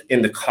bloat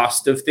in the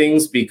cost of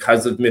things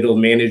because of middle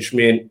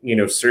management,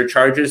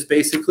 surcharges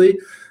basically.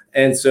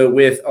 And so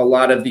with a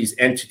lot of these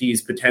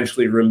entities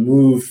potentially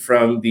removed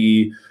from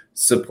the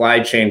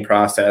supply chain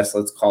process,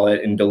 let's call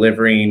it, in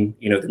delivering,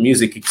 the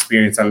music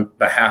experience on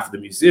behalf of the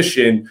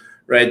musician,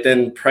 right,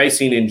 then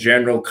pricing in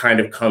general kind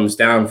of comes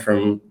down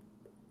from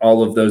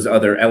all of those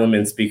other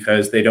elements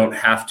because they don't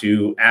have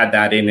to add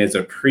that in as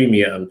a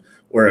premium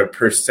or a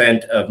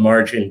percent of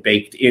margin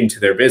baked into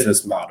their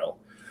business model.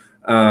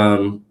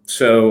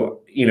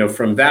 So,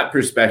 from that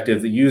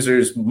perspective, the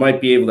users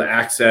might be able to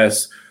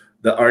access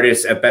the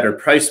artists at better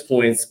price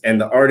points, and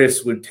the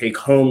artists would take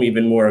home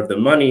even more of the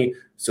money.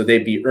 So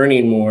they'd be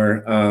earning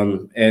more.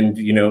 And,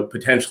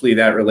 potentially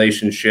that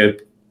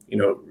relationship,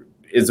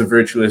 is a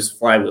virtuous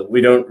flywheel. We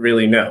don't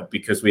really know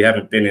because we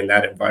haven't been in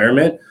that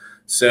environment.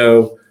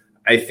 So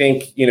I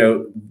think,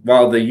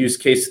 while the use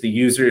case of the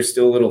user is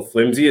still a little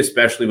flimsy,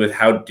 especially with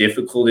how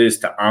difficult it is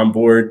to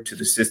onboard to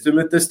the system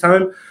at this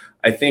time,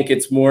 I think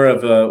it's more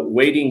of a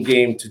waiting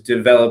game to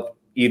develop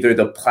either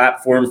the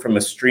platform from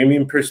a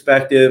streaming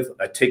perspective,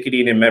 a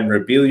ticketing and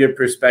memorabilia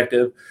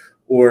perspective,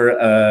 or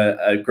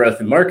a growth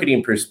and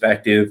marketing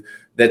perspective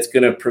that's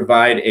going to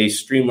provide a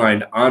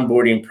streamlined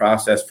onboarding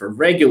process for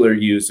regular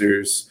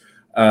users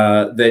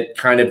that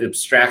kind of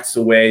abstracts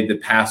away the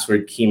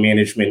password key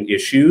management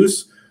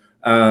issues.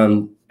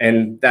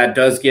 And that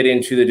does get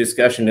into the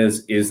discussion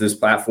is this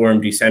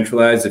platform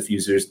decentralized if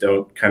users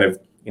don't kind of,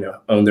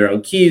 own their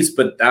own keys?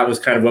 But that was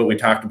kind of what we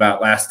talked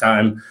about last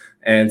time.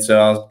 And so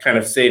I'll kind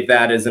of save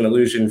that as an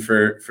illusion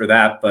for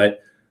that.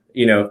 But,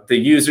 the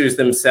users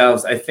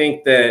themselves, I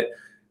think that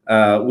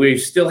we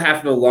still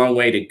have a long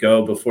way to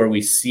go before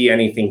we see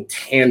anything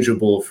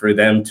tangible for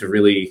them to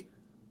really,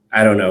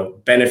 I don't know,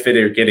 benefit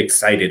or get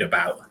excited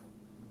about.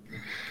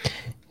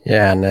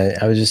 Yeah, and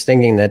I was just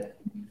thinking that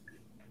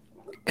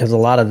because a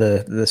lot of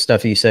the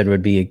stuff you said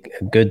would be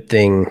a good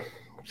thing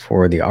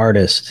for the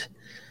artist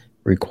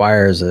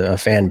requires a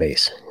fan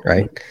base,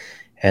 right?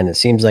 And it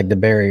seems like the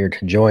barrier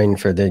to join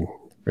for the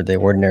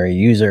ordinary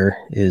user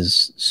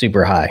is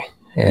super high.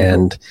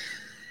 And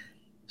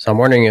so I'm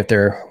wondering if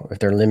they're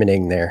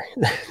limiting their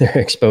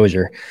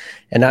exposure.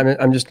 And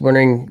I'm just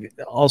wondering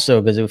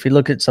also, because if we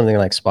look at something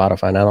like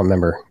Spotify, and I don't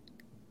remember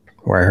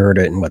where I heard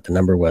it and what the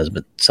number was,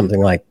 but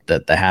something like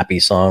the Happy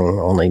song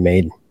only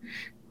made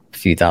a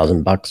few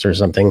 $1,000 or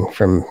something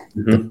from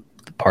the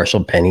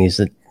partial pennies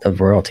of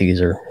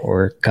royalties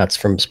or cuts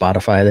from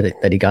Spotify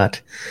that he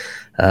got.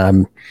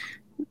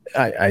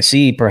 I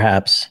see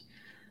perhaps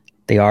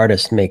the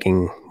artist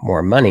making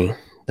more money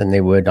than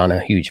they would on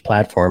a huge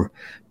platform.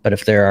 But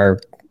if there are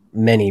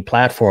many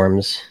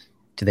platforms,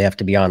 do they have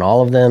to be on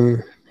all of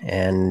them?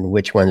 And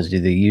which ones do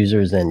the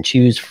users then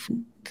choose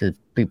to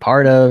be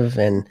part of?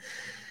 And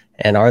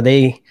are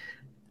they,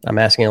 I'm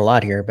asking a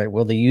lot here, but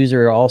will the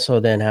user also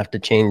then have to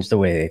change the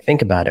way they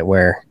think about it,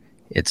 where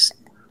it's,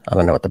 I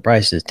don't know what the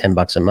price is,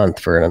 $10 a month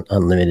for an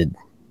unlimited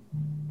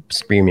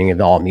streaming of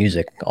all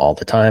music all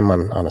the time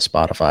on a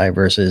Spotify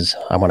versus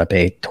I want to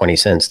pay 20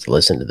 cents to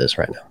listen to this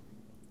right now?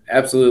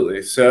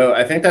 Absolutely. So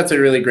I think that's a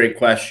really great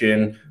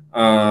question.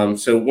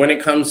 So when it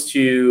comes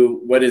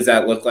to what does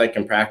that look like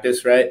in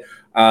practice, right?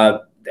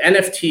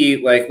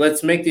 NFT, like,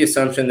 let's make the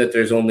assumption that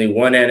there's only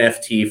one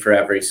NFT for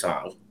every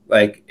song.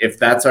 Like, if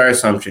that's our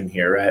assumption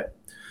here, right?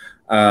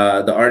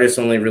 The artist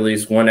only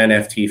released one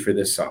NFT for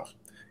this song.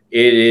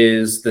 It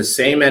is the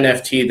same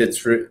NFT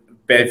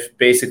that's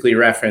basically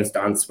referenced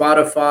on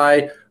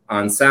Spotify,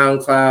 on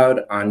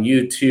SoundCloud, on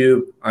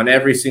YouTube, on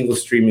every single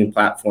streaming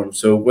platform.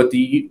 So what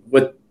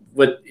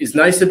is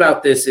nice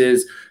about this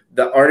is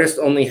the artist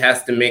only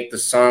has to make the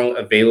song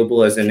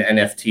available as an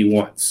NFT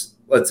once.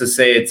 Let's just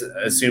say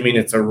assuming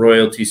it's a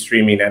royalty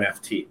streaming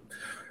NFT.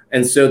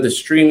 And so the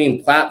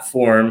streaming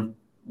platform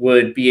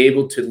would be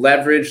able to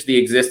leverage the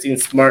existing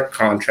smart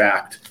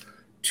contract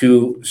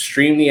to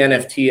stream the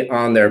NFT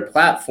on their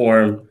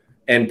platform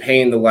and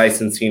paying the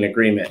licensing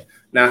agreement.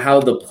 Now, how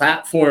the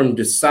platform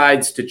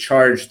decides to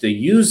charge the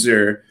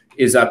user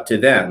is up to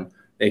them.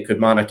 They could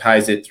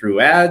monetize it through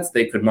ads.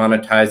 They could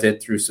monetize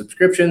it through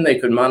subscription. They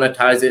could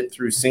monetize it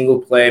through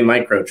single play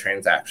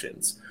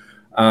microtransactions.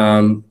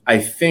 I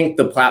think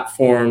the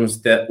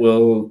platforms that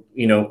will,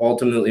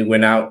 ultimately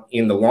win out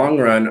in the long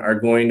run are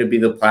going to be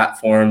the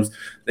platforms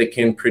that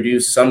can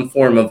produce some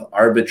form of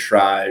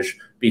arbitrage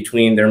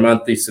between their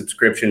monthly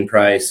subscription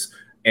price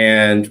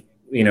and,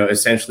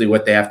 essentially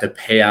what they have to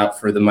pay out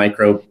for the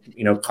micro,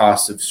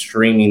 costs of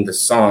streaming the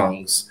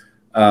songs,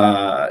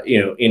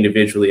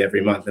 individually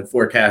every month, and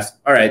forecast,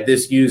 all right,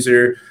 this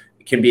user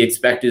can be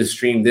expected to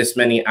stream this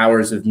many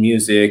hours of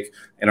music,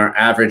 and our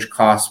average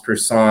cost per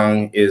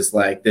song is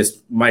like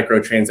this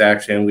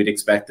microtransaction. We'd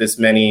expect this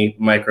many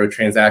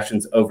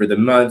microtransactions over the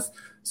month.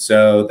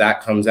 So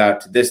that comes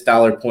out to this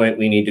dollar point.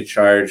 We need to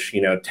charge,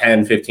 $10,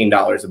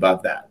 $15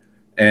 above that.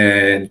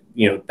 And,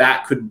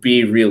 that could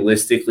be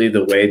realistically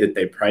the way that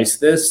they price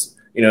this,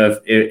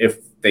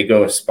 if they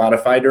go a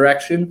Spotify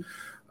direction.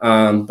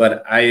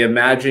 But I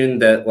imagine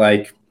that,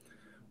 like,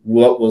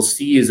 what we'll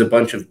see is a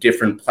bunch of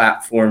different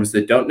platforms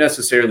that don't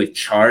necessarily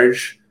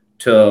charge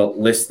to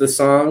list the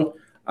song.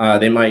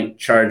 They might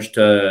charge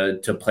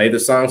to play the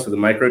song, so the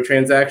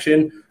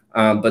microtransaction,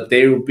 but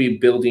they will be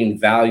building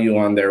value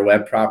on their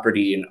web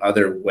property in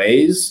other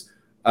ways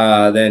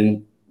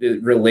than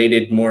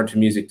related more to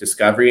music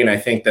discovery. And I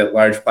think that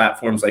large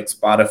platforms like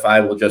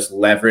Spotify will just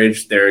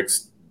leverage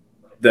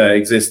the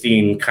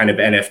existing kind of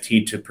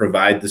NFT to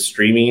provide the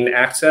streaming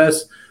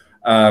access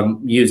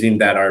using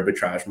that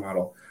arbitrage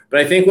model. But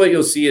I think what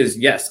you'll see is,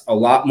 yes, a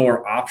lot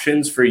more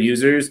options for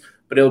users,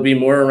 but it'll be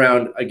more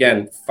around,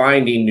 again,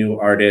 finding new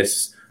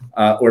artists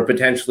or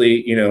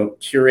potentially,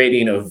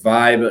 curating a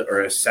vibe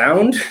or a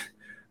sound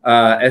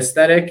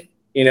aesthetic,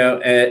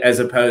 as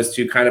opposed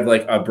to kind of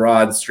like a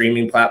broad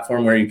streaming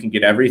platform where you can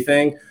get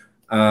everything.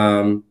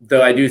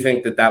 Though I do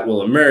think that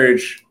will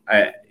emerge.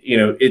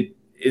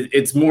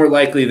 It's more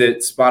likely that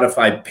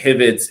Spotify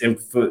pivots and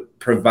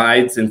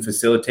provides and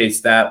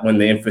facilitates that when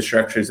the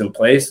infrastructure is in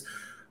place.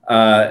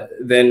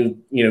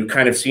 Then,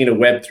 kind of seeing a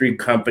Web3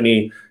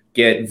 company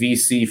get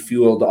VC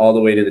fueled all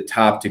the way to the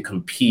top to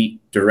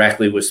compete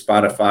directly with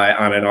Spotify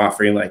on an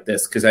offering like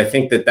this. Because I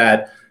think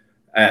that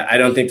I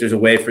don't think there's a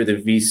way for the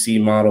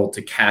VC model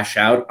to cash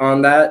out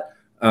on that.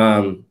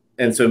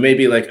 And so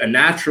maybe like a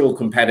natural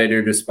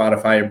competitor to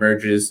Spotify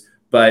emerges,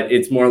 but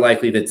it's more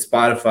likely that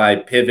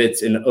Spotify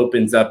pivots and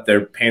opens up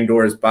their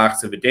Pandora's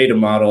box of a data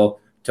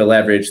model to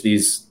leverage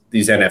these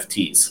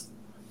NFTs.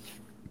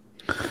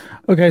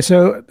 Okay,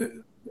 so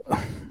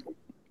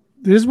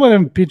this is what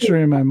I'm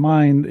picturing in my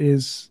mind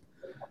is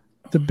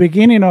the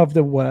beginning of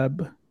the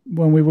web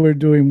when we were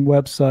doing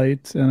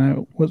websites and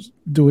I was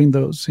doing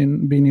those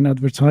being in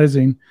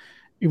advertising.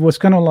 it was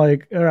kind of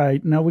like, all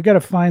right, now we got to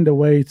find a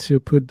way to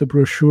put the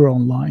brochure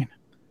online.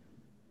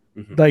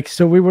 Like,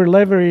 so we were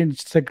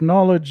leveraging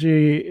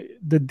technology,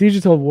 the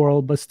digital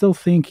world, but still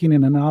thinking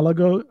in an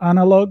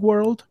analog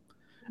world.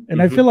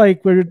 And I feel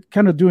like we're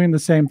kind of doing the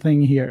same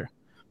thing here,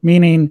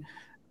 meaning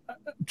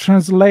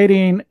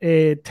translating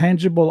a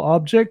tangible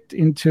object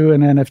into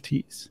an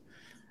NFTs.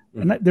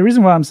 And the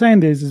reason why I'm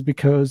saying this is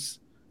because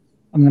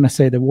I'm going to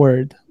say the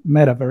word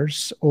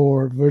metaverse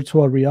or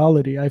virtual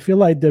reality. I feel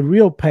like the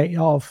real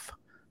payoff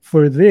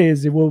for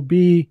this, it will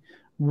be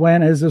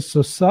when, as a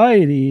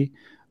society,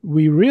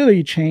 we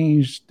really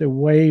change the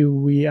way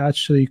we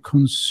actually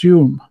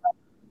consume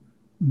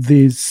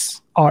this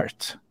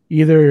art,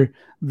 either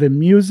the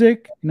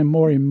music in a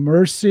more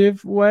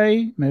immersive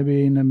way,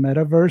 maybe in a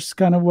metaverse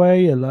kind of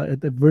way,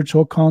 at a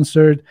virtual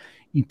concert,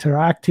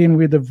 interacting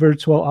with the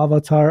virtual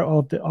avatar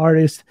of the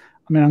artist.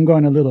 I mean, I'm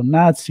going a little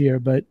nuts here,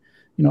 but,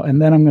 and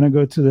then I'm going to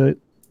go to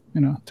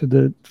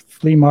the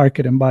flea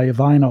market and buy a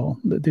vinyl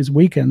this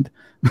weekend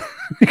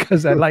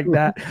because I like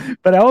that.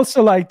 But I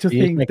also like to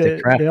think that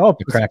the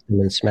opposite. You cracked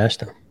them and smashed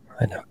them.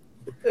 I know.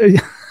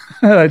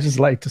 I just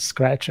like to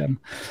scratch them.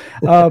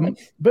 But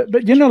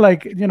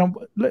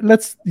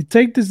let's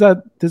take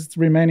this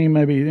remaining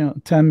maybe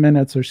 10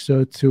 minutes or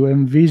so to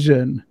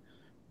envision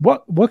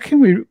what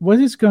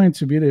is going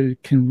to be that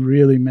it can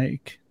really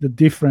make the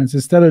difference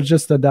instead of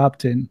just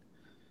adapting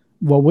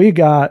what we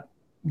got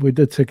with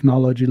the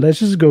technology. Let's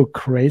just go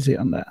crazy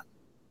on that.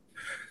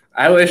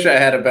 I wish I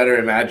had a better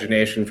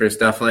imagination for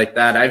stuff like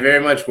that. I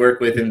very much work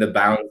within the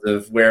bounds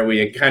of where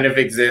we kind of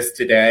exist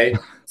today.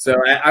 So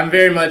I'm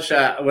very much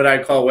what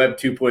I call Web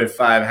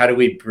 2.5. How do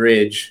we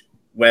bridge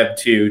Web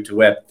 2 to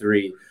Web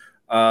 3?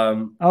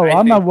 I'm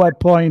at Web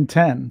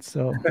 0.10,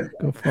 so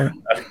go for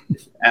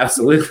it.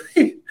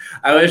 Absolutely.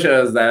 I wish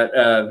I was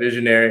that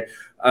visionary.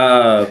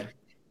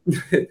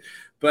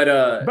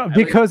 But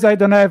because I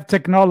don't have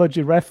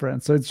technology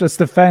reference, so it's just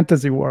a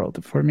fantasy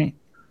world for me.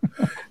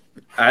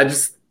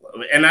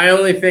 And I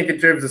only think in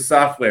terms of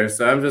software,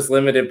 so I'm just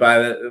limited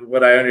by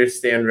what I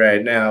understand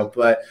right now.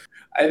 But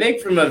I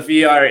think from a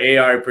VR,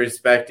 AR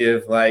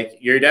perspective, like,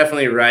 you're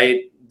definitely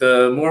right.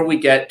 The more we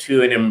get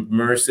to an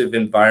immersive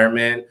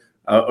environment,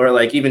 or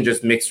like even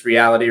just mixed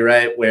reality,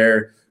 right,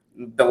 where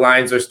the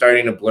lines are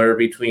starting to blur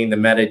between the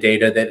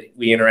metadata that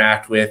we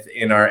interact with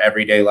in our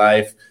everyday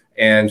life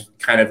and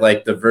kind of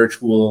like the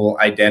virtual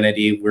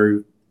identity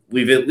where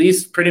we've at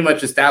least pretty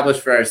much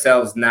established for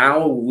ourselves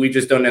now, we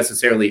just don't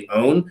necessarily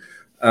own.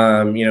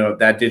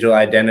 That digital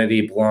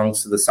identity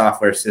belongs to the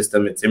software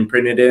system it's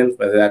imprinted in,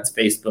 whether that's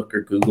Facebook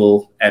or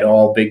Google at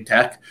all, big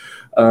tech.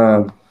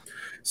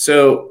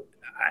 So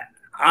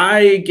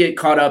I get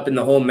caught up in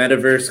the whole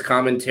metaverse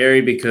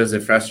commentary because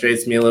it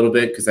frustrates me a little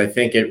bit because I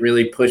think it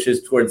really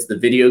pushes towards the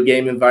video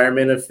game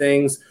environment of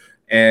things.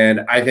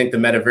 And I think the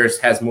metaverse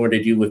has more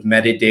to do with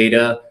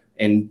metadata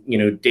and,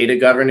 data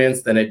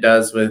governance than it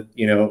does with,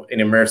 an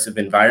immersive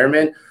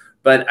environment.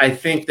 But I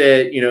think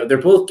that, they're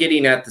both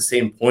getting at the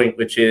same point,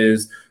 which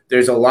is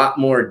there's a lot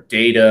more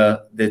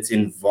data that's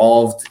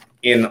involved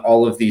in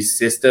all of these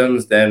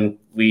systems than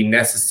we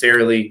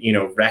necessarily,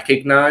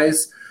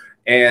 recognize.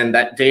 And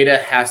that data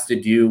has to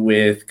do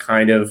with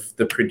kind of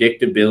the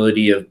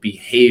predictability of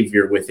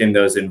behavior within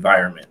those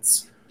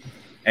environments.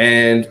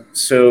 And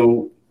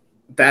so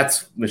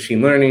that's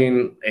machine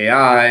learning,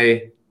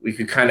 AI. We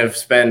could kind of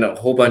spend a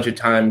whole bunch of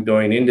time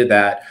going into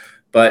that.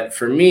 But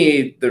for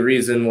me, the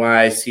reason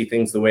why I see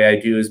things the way I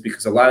do is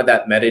because a lot of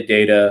that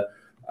metadata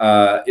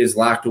is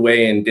locked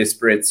away in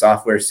disparate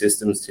software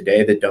systems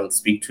today that don't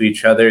speak to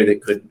each other,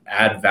 that could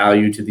add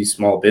value to these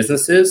small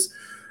businesses.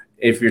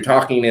 If you're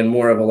talking in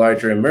more of a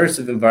larger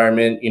immersive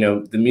environment,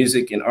 the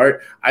music and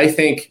art, I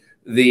think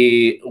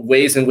the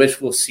ways in which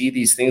we'll see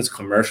these things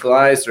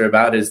commercialized are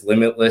about as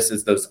limitless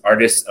as those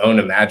artists' own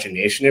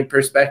imagination and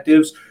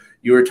perspectives.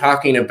 You were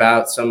talking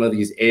about some of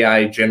these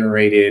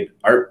AI-generated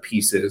art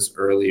pieces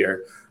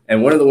earlier.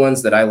 And one of the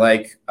ones that I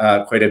like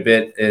quite a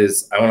bit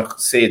is, I want to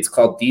say it's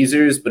called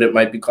Deezers, but it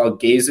might be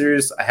called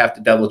Gazers. I have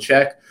to double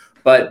check.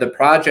 But the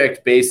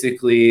project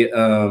basically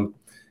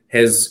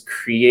has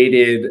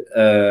created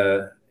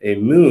a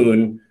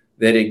moon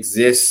that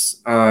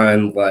exists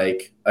on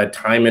like a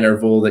time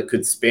interval that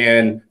could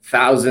span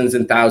thousands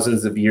and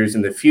thousands of years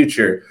in the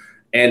future.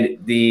 And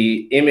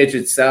the image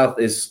itself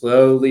is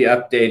slowly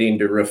updating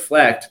to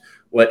reflect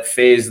what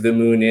phase the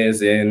moon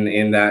is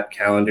in that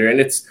calendar. And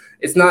it's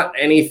not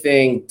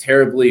anything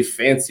terribly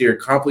fancy or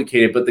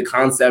complicated, but the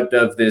concept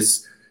of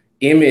this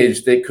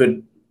image that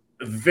could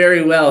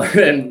very well,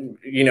 and,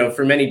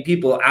 for many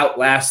people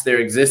outlast their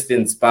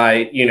existence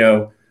by,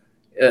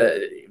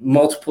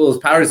 multiple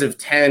powers of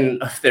 10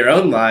 of their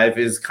own life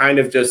is kind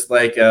of just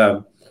like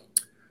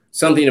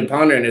something to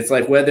ponder. And it's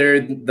like whether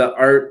the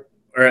art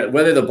or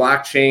whether the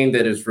blockchain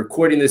that is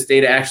recording this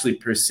data actually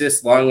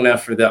persists long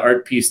enough for the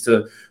art piece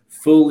to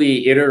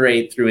fully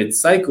iterate through its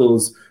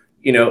cycles,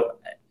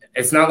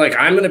 it's not like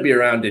I'm going to be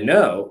around to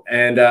know.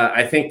 And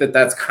I think that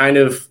that's kind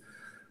of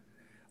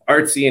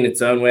artsy in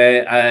its own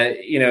way.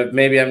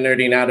 Maybe I'm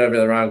nerding out over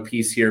the wrong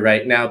piece here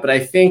right now, but I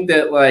think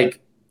that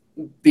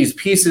these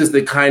pieces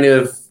that kind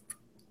of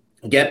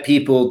get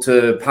people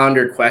to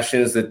ponder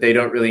questions that they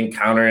don't really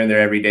encounter in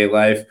their everyday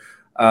life,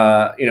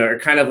 are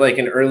kind of like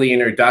an early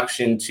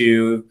introduction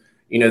to,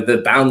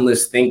 the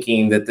boundless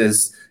thinking that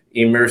this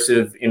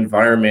immersive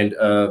environment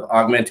of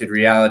augmented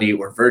reality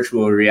or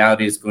virtual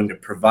reality is going to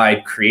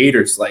provide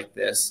creators like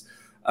this.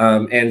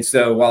 And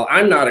so while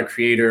I'm not a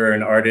creator or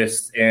an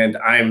artist, and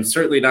I'm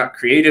certainly not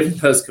creative in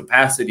those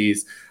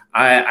capacities,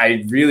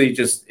 I really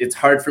it's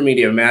hard for me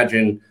to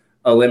imagine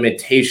a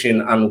limitation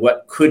on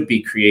what could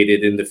be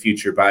created in the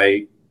future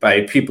by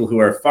people who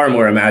are far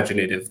more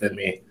imaginative than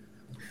me.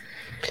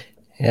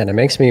 And it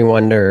makes me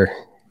wonder,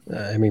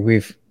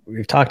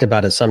 we've talked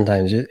about it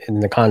sometimes in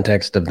the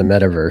context of the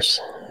metaverse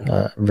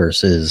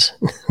versus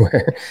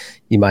where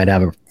you might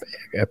have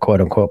a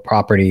quote unquote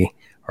property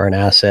or an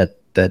asset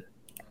that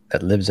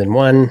lives in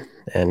one,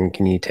 and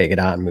can you take it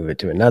out and move it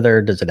to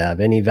another? Does it have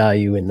any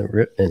value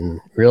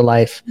in real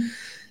life?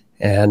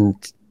 And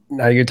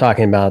now you're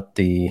talking about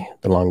the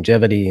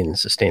longevity and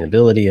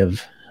sustainability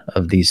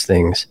of these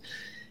things.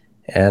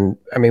 And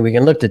we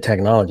can look to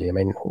technology.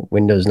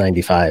 Windows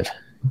 95.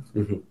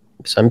 Mm-hmm.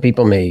 Some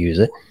people may use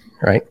it,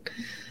 right?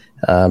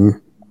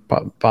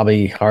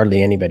 Probably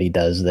hardly anybody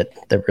does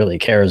that really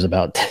cares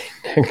about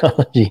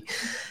technology.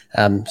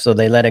 So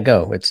they let it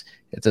go. It's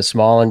a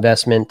small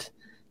investment.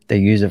 They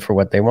use it for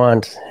what they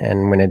want,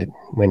 and when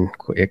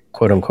it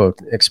quote unquote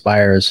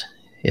expires,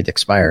 it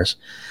expires.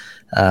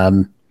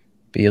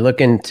 But you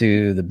look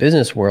into the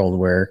business world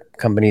where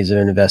companies have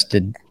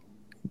invested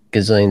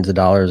gazillions of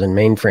dollars in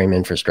mainframe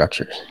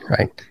infrastructures,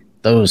 right?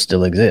 Those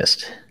still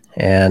exist,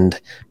 and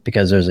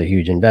because there's a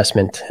huge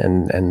investment,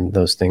 and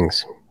those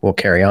things will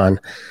carry on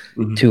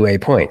to a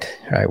point,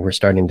 right? We're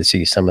starting to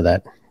see some of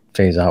that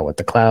phase out with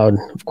the cloud,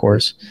 of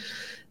course.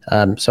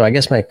 So I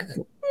guess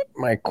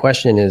my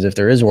question is, if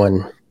there is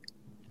one,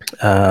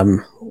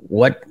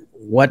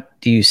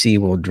 what do you see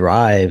will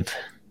drive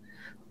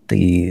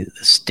the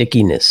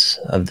stickiness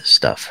of the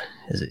stuff?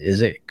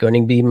 Is it going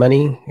to be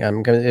money?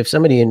 If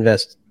somebody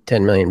invests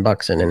 $10 million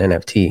in an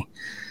NFT,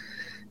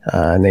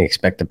 and they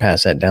expect to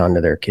pass that down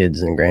to their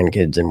kids and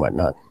grandkids and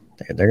whatnot,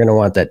 they're going to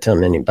want that $10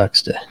 million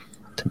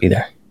to be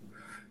there.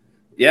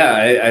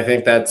 Yeah, I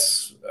think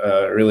that's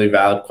a really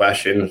valid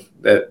question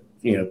that,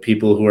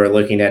 people who are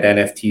looking at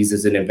NFTs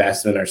as an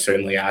investment are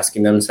certainly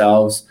asking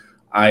themselves.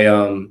 I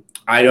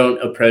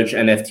don't approach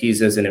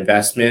NFTs as an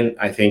investment.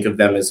 I think of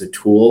them as a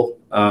tool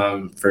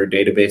for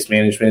database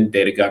management,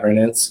 data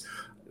governance.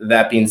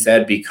 That being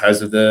said,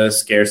 because of the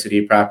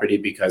scarcity property,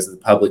 because of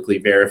the publicly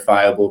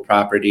verifiable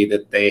property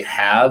that they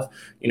have,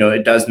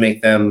 it does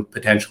make them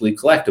potentially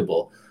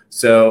collectible.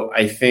 So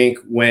I think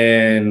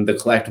when the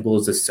collectible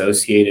is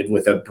associated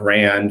with a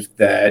brand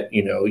that,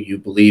 you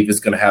believe is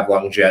going to have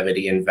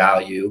longevity and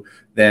value,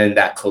 then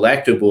that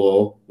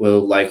collectible will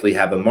likely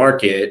have a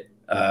market.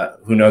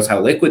 Who knows how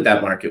liquid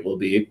that market will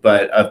be,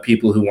 but of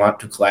people who want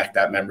to collect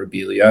that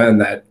memorabilia, and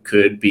that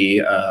could be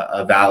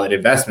a valid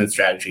investment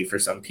strategy for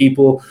some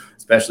people,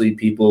 especially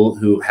people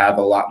who have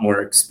a lot more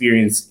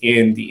experience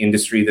in the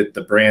industry that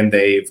the brand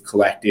they've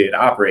collected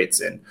operates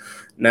in.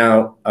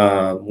 Now,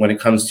 when it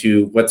comes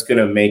to what's going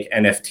to make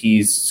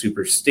NFTs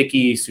super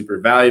sticky, super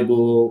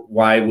valuable,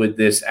 why would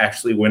this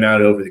actually win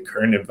out over the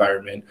current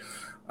environment?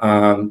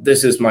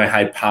 This is my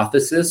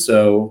hypothesis,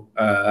 so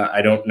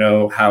I don't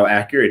know how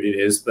accurate it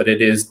is, but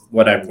it is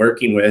what I'm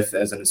working with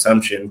as an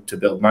assumption to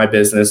build my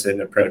business and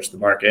approach the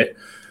market.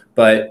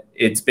 But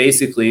it's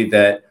basically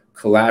that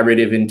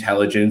collaborative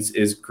intelligence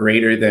is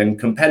greater than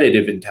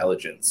competitive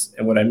intelligence.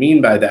 And what I mean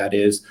by that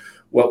is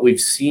what we've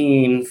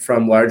seen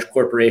from large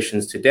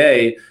corporations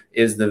today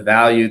is the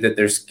value that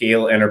their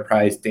scale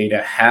enterprise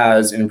data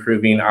has in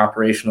improving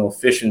operational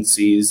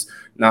efficiencies,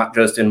 not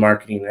just in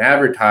marketing and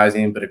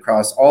advertising, but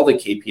across all the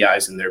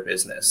KPIs in their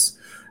business.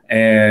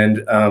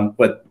 And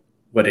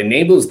what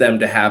enables them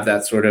to have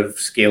that sort of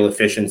scale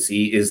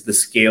efficiency is the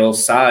scale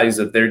size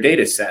of their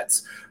data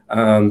sets.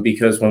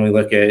 Because when we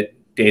look at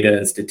data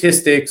and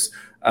statistics,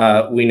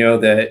 we know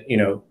that,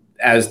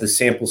 as the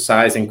sample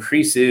size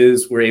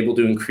increases, we're able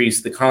to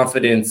increase the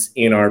confidence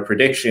in our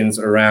predictions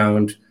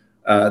around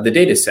the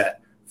data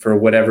set for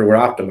whatever we're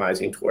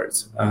optimizing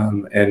towards.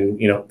 And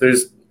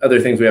there's other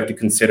things we have to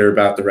consider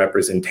about the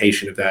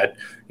representation of that,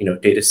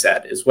 data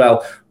set as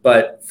well.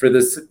 But for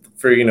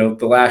the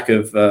lack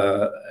of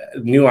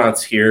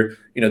nuance here,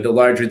 the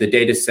larger the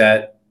data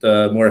set,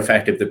 the more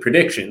effective the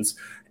predictions.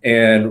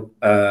 And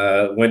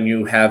when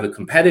you have a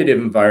competitive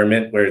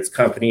environment where it's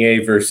company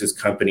A versus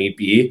company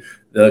B,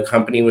 the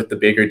company with the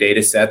bigger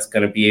data set is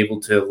going to be able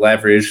to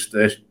leverage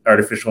the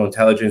artificial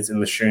intelligence and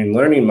machine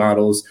learning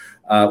models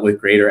with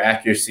greater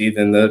accuracy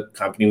than the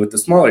company with the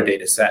smaller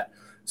data set.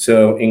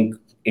 So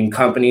in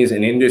companies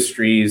and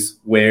industries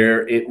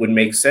where it would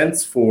make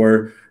sense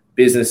for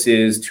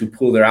businesses to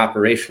pull their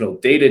operational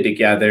data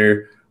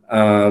together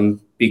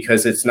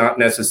because it's not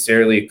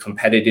necessarily a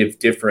competitive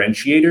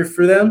differentiator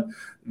for them,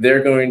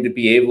 they're going to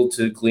be able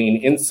to glean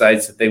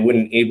insights that they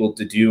wouldn't able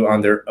to do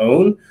on their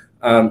own.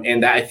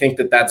 And I think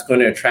that that's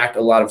going to attract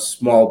a lot of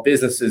small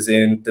businesses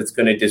in, that's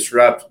going to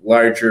disrupt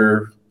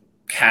larger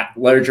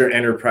larger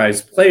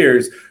enterprise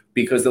players,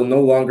 because they'll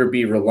no longer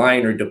be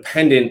relying or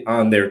dependent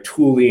on their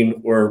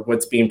tooling or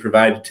what's being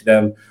provided to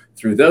them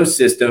through those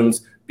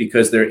systems,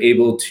 because they're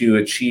able to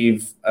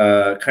achieve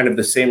kind of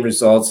the same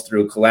results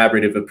through a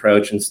collaborative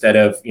approach instead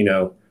of,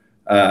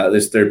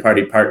 this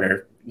third-party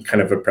partner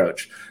kind of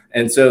approach.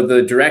 And so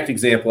the direct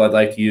example I'd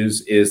like to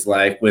use is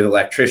like with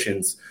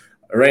electricians.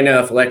 Right now,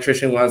 if an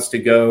electrician wants to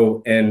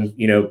go and,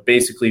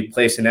 basically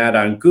place an ad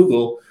on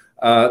Google,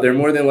 they're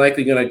more than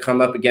likely going to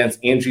come up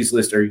against Angie's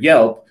List or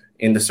Yelp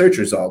in the search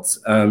results.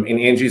 And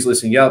Angie's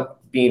List and Yelp,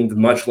 being the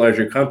much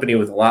larger company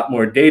with a lot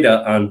more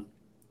data on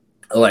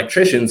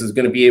electricians, is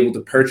going to be able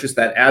to purchase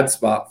that ad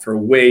spot for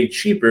way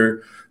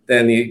cheaper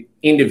than the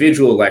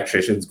individual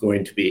electrician's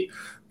going to be.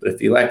 But if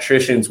the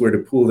electricians were to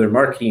pool their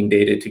marketing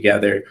data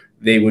together,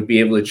 they would be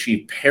able to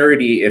achieve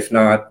parity, if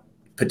not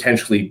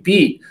potentially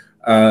beat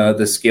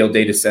the scale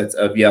data sets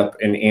of Yelp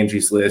and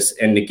Angie's List,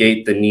 and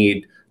negate the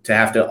need to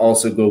have to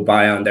also go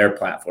buy on their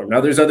platform. Now,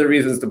 there's other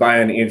reasons to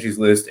buy on Angie's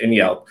List and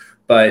Yelp,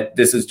 but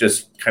this is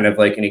just kind of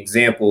like an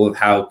example of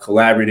how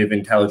collaborative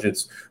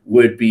intelligence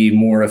would be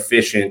more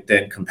efficient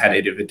than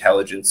competitive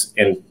intelligence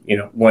in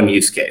one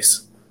use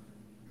case.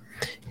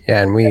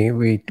 Yeah, and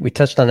we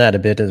touched on that a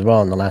bit as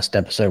well in the last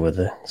episode with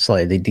a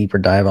slightly deeper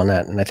dive on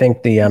that. And I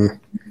think the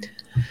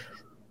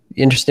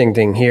interesting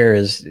thing here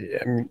is,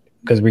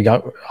 because we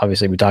talked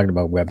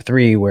about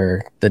Web3,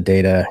 where the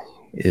data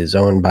is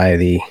owned by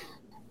the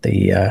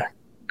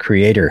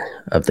creator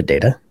of the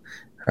data,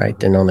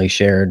 right? And only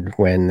shared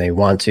when they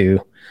want to,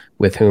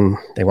 with whom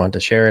they want to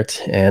share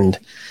it. And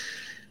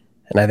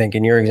I think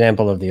in your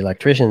example of the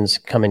electricians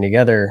coming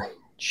together,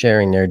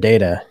 sharing their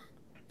data,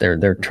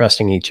 they're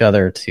trusting each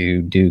other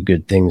to do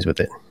good things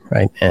with it,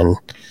 right? And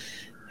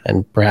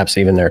perhaps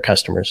even their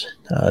customers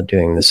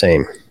doing the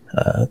same,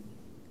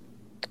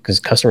 because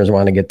customers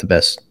want to get the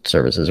best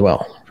service as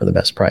well for the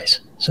best price.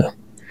 So,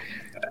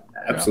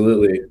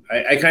 absolutely,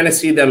 I kind of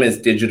see them as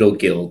digital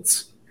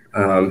guilds.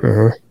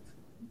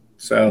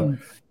 So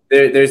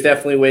there's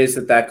definitely ways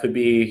that could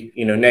be,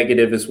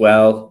 negative as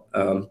well.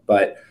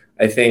 But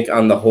I think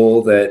on the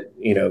whole that,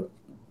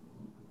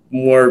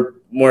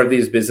 more of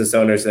these business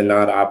owners than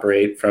not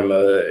operate from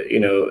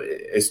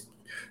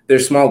they're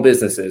small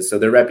businesses. So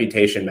their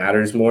reputation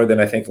matters more than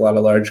I think a lot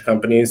of large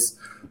companies.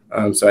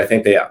 So I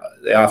think they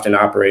often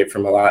operate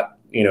from a lot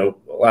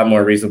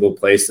more reasonable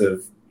place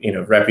of,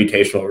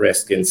 reputational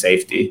risk and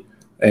safety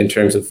in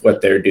terms of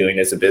what they're doing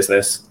as a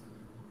business.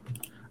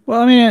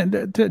 Well, I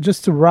mean,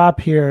 just to wrap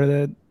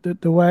here,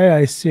 the way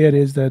I see it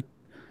is that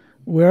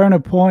we're on a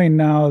point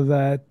now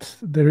that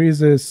there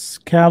is a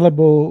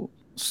scalable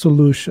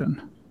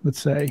solution. Let's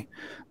say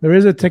there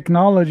is a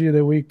technology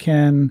that we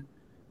can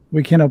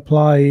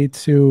apply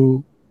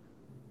to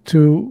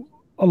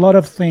a lot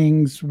of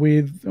things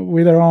with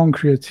our own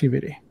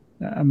creativity.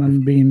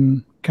 I'm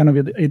being kind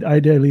of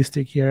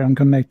idealistic here. I'm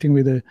connecting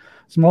with a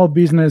small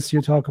business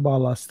you talked about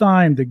last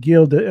time, the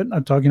guild.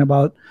 I'm talking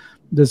about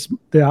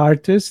the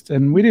artist,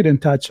 and we didn't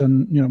touch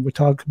on, we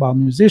talked about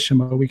musician,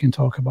 but we can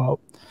talk about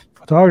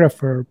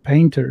photographer,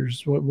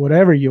 painters,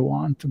 whatever you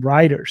want,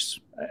 writers,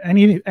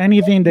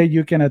 anything that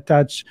you can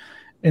attach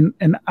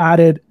and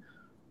added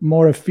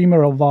more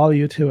ephemeral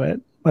value to it,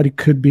 but it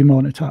could be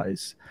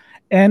monetized.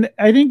 And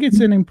I think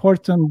it's an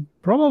important,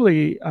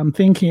 probably, I'm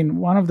thinking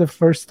one of the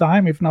first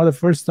time, if not the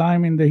first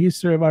time in the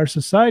history of our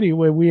society,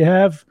 where we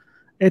have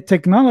a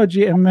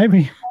technology, and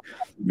maybe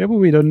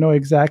we don't know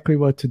exactly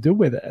what to do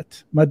with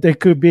it, but there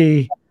could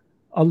be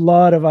a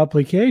lot of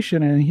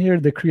application, and here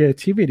the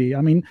creativity.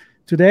 I mean,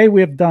 today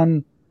we've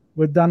done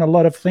a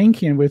lot of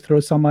thinking. We throw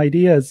some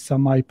ideas,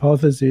 some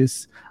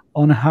hypotheses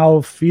on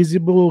how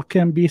feasible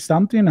can be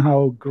something,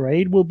 how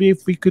great will be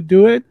if we could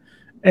do it.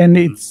 And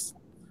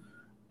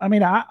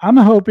I'm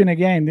hoping,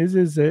 again, this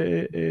is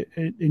a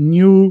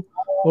new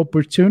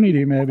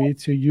opportunity maybe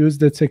to use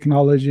the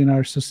technology in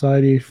our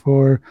society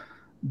for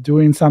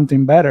doing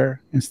something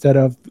better, instead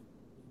of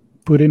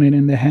putting it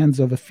in the hands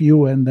of a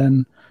few and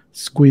then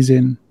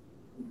squeezing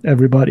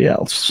everybody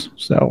else.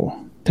 So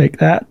take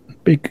that,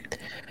 big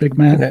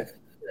man.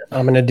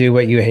 I'm going to do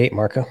what you hate,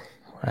 Marco.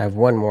 I have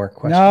one more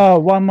question. No,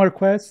 one more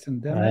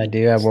question. I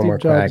do have one more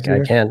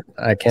question.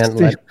 I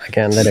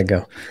can't let it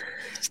go.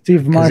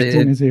 Steve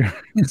Martin is here.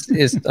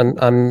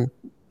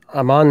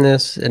 I'm on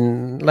this,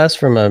 and less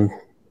from a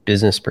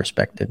business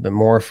perspective, but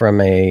more from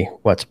a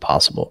what's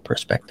possible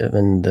perspective.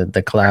 And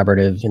the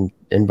collaborative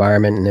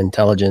environment and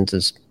intelligence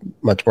is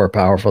much more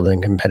powerful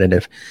than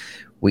competitive.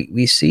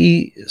 We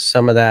see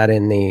some of that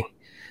in this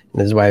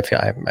is why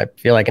I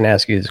feel I can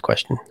ask you this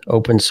question: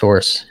 open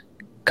source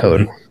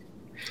code. Mm-hmm.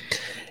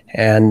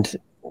 And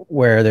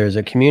where there's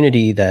a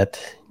community that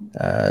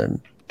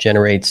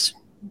generates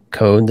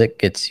code that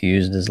gets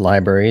used as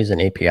libraries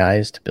and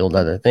APIs to build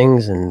other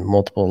things, and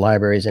multiple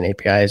libraries and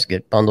APIs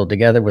get bundled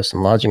together with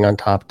some logic on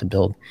top to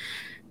build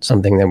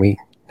something that we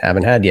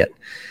haven't had yet.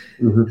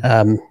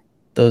 Mm-hmm.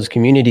 Those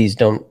communities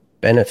don't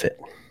benefit.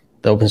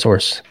 The open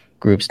source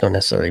groups don't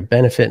necessarily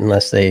benefit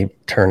unless they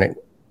turn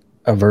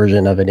a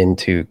version of it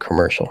into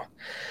commercial.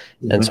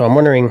 Mm-hmm. And so I'm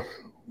wondering,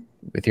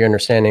 with your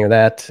understanding of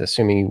that,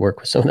 assuming you work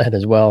with some of that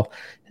as well,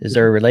 is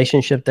there a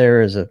relationship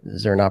there? Is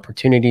there an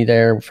opportunity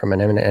there from an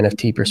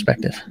NFT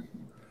perspective?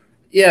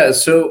 Yeah,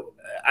 so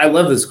I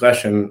love this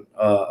question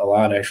a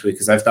lot, actually,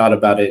 because I've thought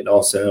about it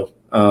also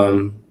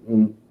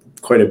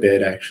quite a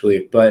bit,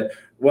 actually. But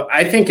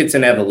I think it's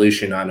an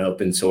evolution on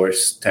open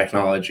source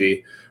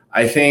technology.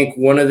 I think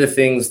one of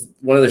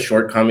the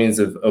shortcomings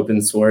of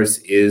open source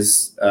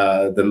is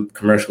the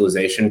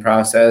commercialization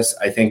process.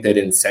 I think that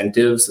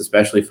incentives,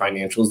 especially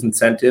financial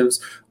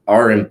incentives,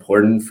 are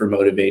important for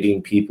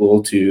motivating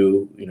people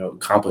to,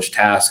 accomplish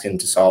tasks and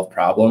to solve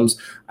problems.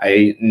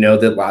 I know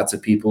that lots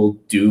of people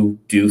do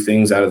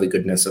things out of the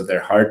goodness of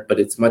their heart, but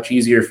it's much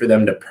easier for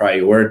them to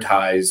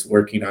prioritize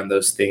working on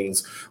those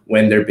things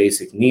when their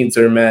basic needs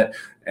are met.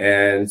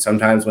 And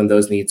sometimes when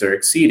those needs are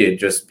exceeded,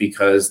 just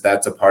because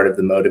that's a part of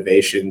the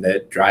motivation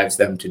that drives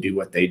them to do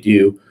what they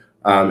do,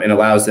 and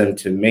allows them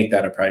to make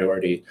that a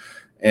priority.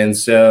 And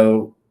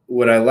so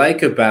what I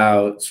like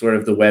about sort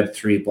of the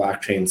Web3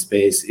 blockchain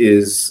space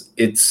is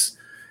it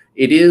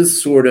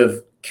is sort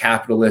of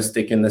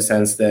capitalistic in the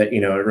sense that,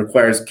 it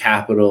requires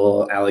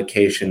capital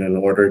allocation in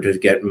order to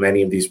get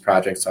many of these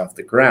projects off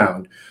the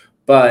ground.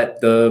 But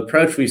the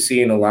approach we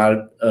see in a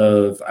lot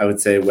of, I would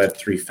say,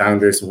 Web3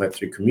 founders and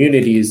Web3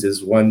 communities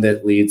is one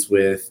that leads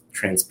with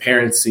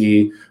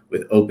transparency,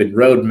 with open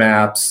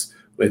roadmaps,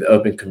 with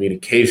open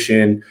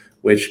communication,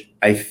 which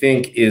I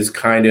think is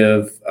kind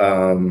of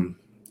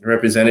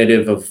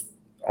representative of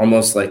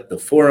almost like the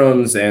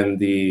forums and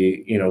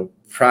the,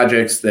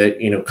 projects that,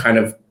 kind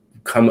of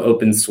come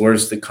open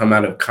source, that come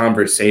out of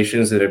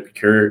conversations that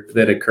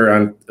occur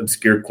on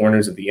obscure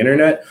corners of the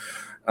internet.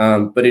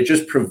 But it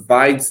just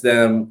provides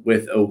them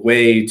with a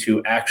way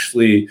to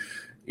actually,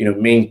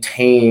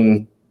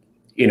 maintain,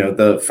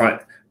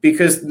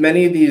 because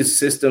many of these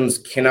systems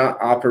cannot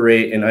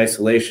operate in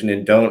isolation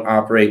and don't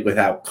operate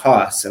without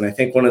costs. And I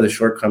think one of the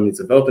shortcomings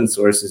of open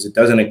source is it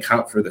doesn't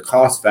account for the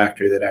cost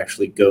factor that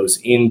actually goes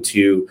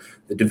into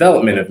the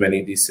development of many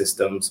of these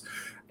systems.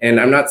 And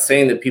I'm not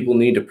saying that people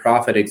need to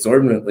profit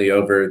exorbitantly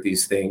over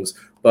these things,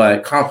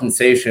 but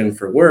compensation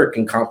for work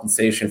and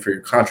compensation for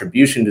your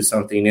contribution to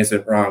something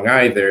isn't wrong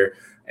either.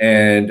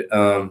 And,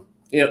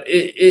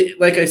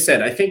 like I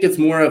said, I think it's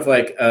more of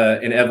like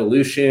an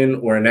evolution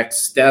or a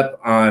next step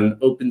on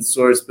open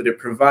source, but it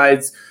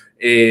provides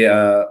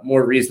a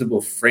more reasonable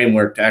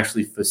framework to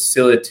actually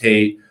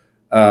facilitate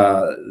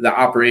the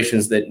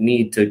operations that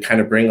need to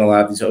kind of bring a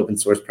lot of these open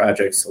source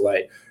projects to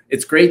light.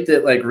 It's great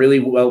that like really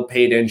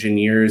well-paid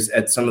engineers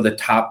at some of the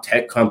top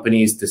tech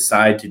companies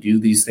decide to do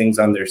these things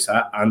on their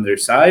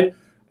side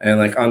and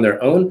like on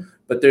their own.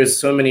 But there's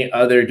so many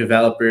other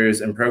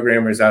developers and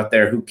programmers out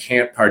there who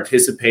can't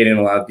participate in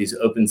a lot of these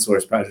open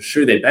source projects.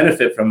 Sure, they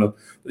benefit from them,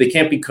 but they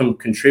can't become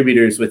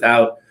contributors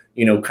without,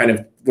 kind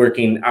of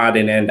working odd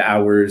and end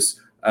hours,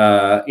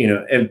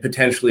 and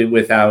potentially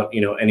without,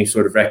 any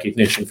sort of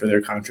recognition for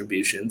their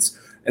contributions.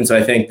 And so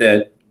I think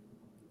that,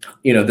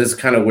 this is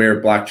kind of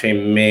where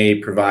blockchain may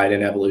provide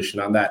an evolution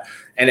on that.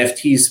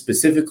 NFTs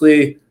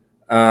specifically,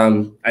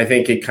 I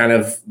think it kind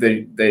of,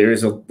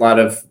 there's a lot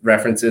of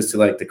references to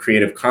like the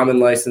Creative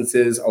Commons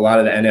licenses. A lot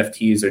of the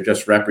NFTs are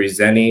just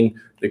representing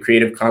the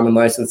Creative Commons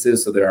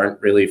licenses, so there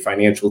aren't really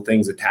financial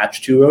things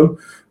attached to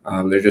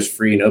them. They're just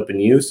free and open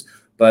use.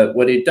 But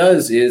what it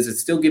does is it's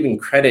still giving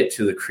credit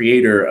to the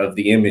creator of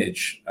the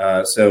image.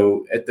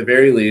 So at the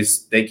very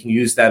least, they can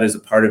use that as a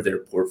part of their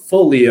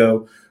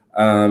portfolio.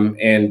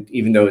 And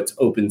even though it's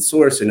open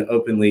source and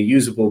openly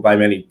usable by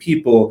many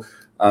people,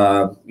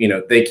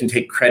 they can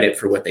take credit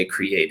for what they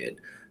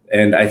created.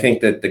 And I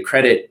think that the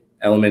credit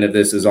element of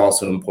this is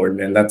also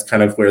important. And that's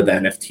kind of where the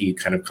NFT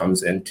kind of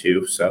comes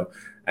into. So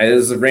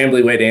this is a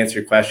rambly way to answer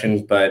your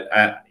question, but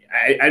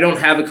I don't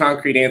have a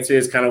concrete answer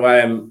is kind of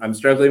why I'm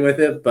struggling with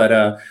it. But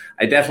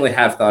I definitely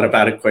have thought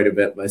about it quite a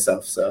bit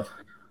myself. So,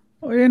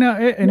 well,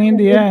 and in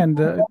the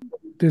end,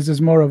 this is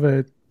more of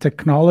a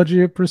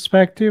technology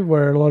perspective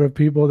where a lot of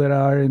people that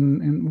are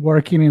in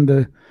working in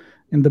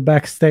the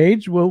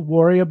backstage will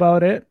worry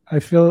about it. I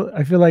feel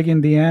like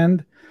in the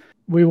end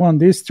we want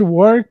this to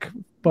work,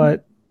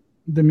 but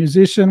the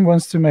musician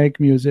wants to make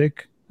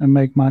music and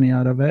make money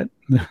out of it.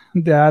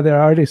 The other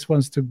artist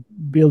wants to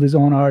build his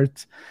own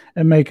art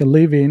and make a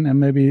living and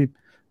maybe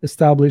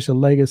establish a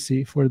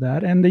legacy for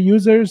that. And the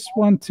users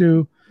want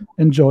to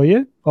enjoy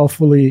it,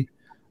 hopefully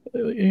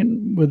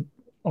with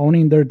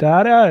owning their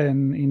data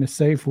and in a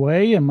safe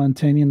way and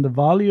maintaining the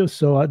value.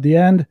 So at the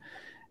end,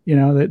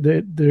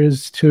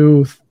 there's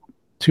two,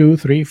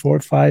 three, four,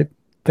 five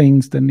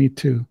things that need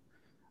to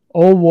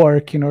all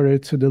work in order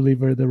to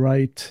deliver the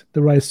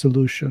right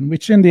solution,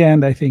 which in the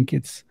end, I think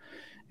it's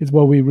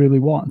what we really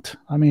want.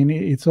 I mean,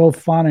 it's all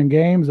fun and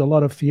games, a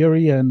lot of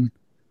theory,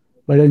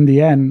 but in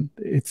the end,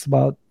 it's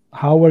about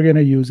how we're going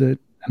to use it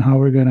and how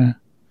we're going to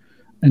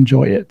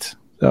enjoy it.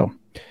 So,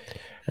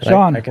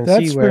 Sean,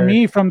 that's for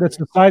me from the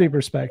society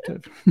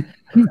perspective.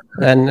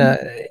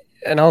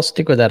 and I'll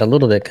stick with that a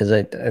little bit because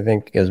I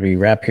think as we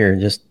wrap here,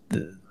 just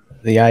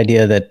the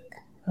idea that,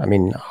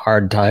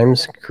 hard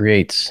times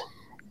creates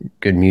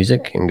good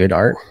music and good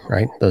art,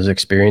 right? Those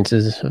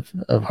experiences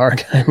of hard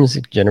times,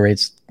 it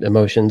generates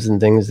emotions and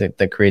things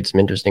that create some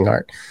interesting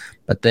art.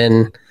 But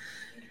then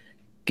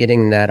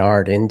getting that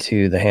art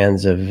into the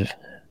hands of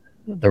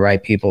the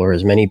right people, or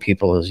as many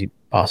people as you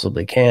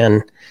possibly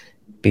can,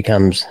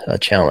 becomes a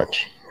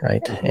challenge,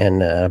 right?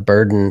 And a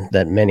burden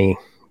that many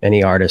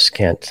artists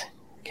can't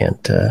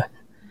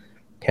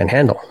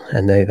handle.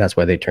 And that's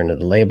why they turn to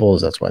the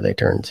labels. That's why they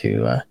turn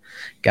to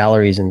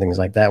galleries and things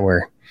like that,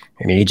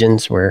 and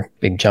agents, where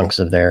big chunks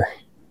of their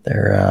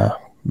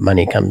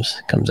money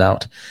comes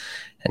out.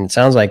 And it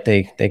sounds like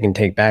they can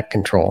take back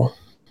control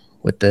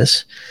with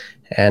this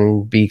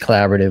and be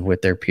collaborative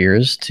with their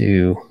peers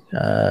to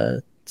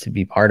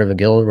be part of a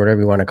guild,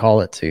 whatever you want to call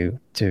it, to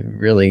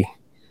really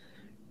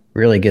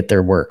get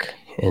their work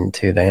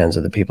into the hands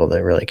of the people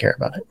that really care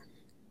about it.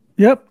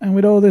 Yep. And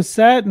with all this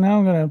said, now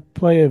I'm going to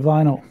play a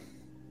vinyl.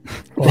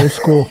 Old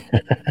school.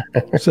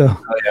 So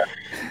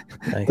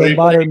Nice. don't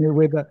bother me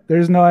with that.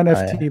 There's no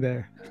NFT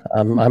there.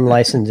 I'm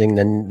licensing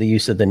the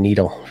use of the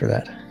needle for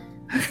that.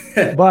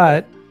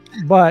 But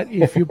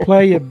if you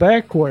play it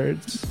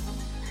backwards,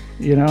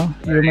 you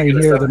may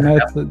hear the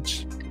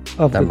message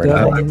of Number the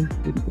devil. 9.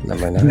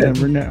 Number 9. You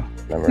never know.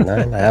 Number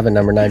 9. I have a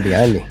number 9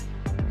 behind me.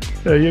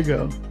 There you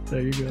go.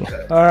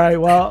 All right.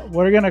 Well,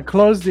 we're going to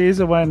close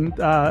these when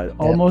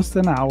almost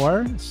an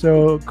hour.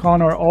 So,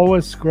 Connor,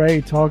 always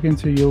great talking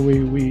to you.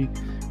 We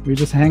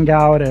just hang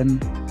out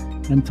and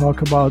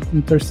talk about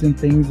interesting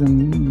things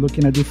and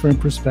looking at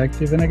different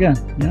perspective. And again,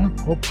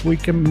 hope we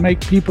can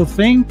make people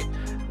think.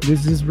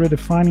 This is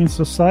redefining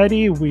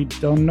society. We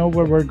don't know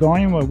where we're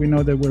going, but we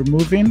know that we're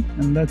moving,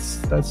 and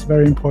that's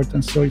very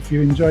important. So if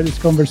you enjoy this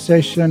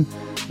conversation,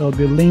 there'll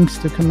be links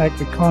to connect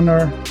with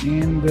Connor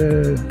in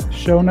the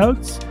show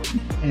notes,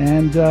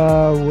 and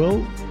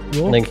we'll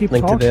keep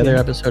link talking. to the other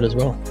episode as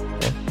well.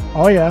 Yeah.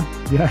 Oh yeah.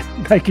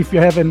 Like if we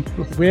haven't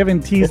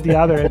teased the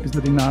other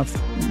episode enough,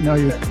 now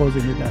you're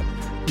closing with that.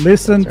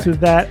 Listen to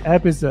that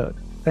episode.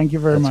 Thank you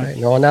very much. Right.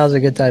 Well, now's a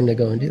good time to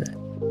go and do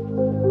that.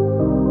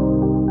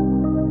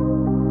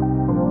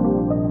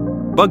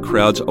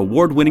 BugCrowd's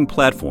award-winning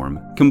platform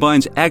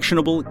combines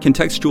actionable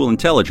contextual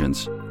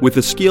intelligence with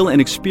the skill and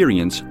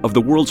experience of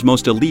the world's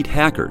most elite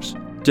hackers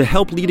to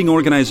help leading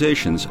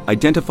organizations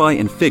identify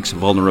and fix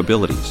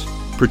vulnerabilities,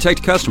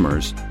 protect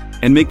customers,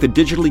 and make the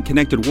digitally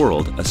connected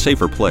world a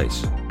safer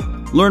place.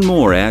 Learn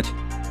more at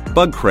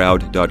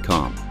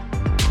bugcrowd.com.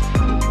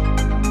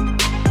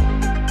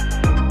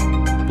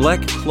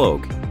 Black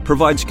Cloak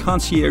provides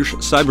concierge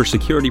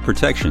cybersecurity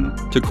protection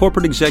to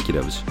corporate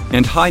executives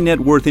and high net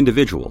worth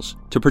individuals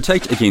to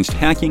protect against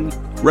hacking,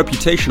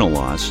 reputational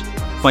loss,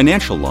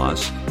 financial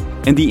loss,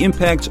 and the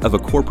impacts of a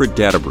corporate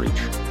data breach.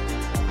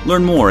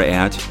 Learn more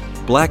at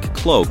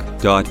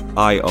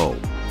blackcloak.io.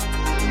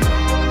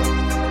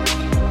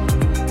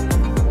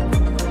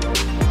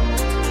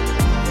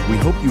 We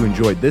hope you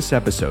enjoyed this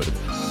episode.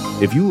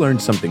 If you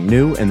learned something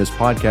new and this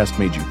podcast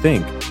made you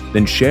think,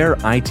 then share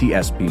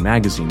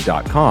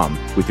itspmagazine.com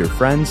with your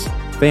friends,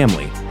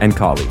 family, and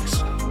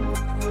colleagues.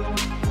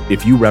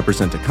 If you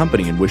represent a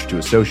company and wish to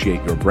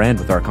associate your brand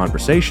with our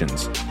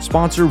conversations,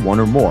 sponsor one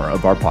or more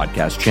of our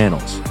podcast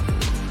channels.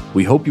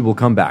 We hope you will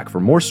come back for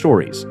more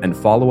stories and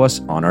follow us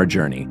on our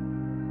journey.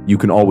 You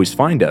can always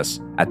find us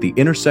at the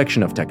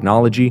intersection of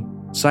technology,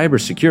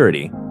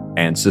 cybersecurity,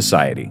 and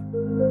society.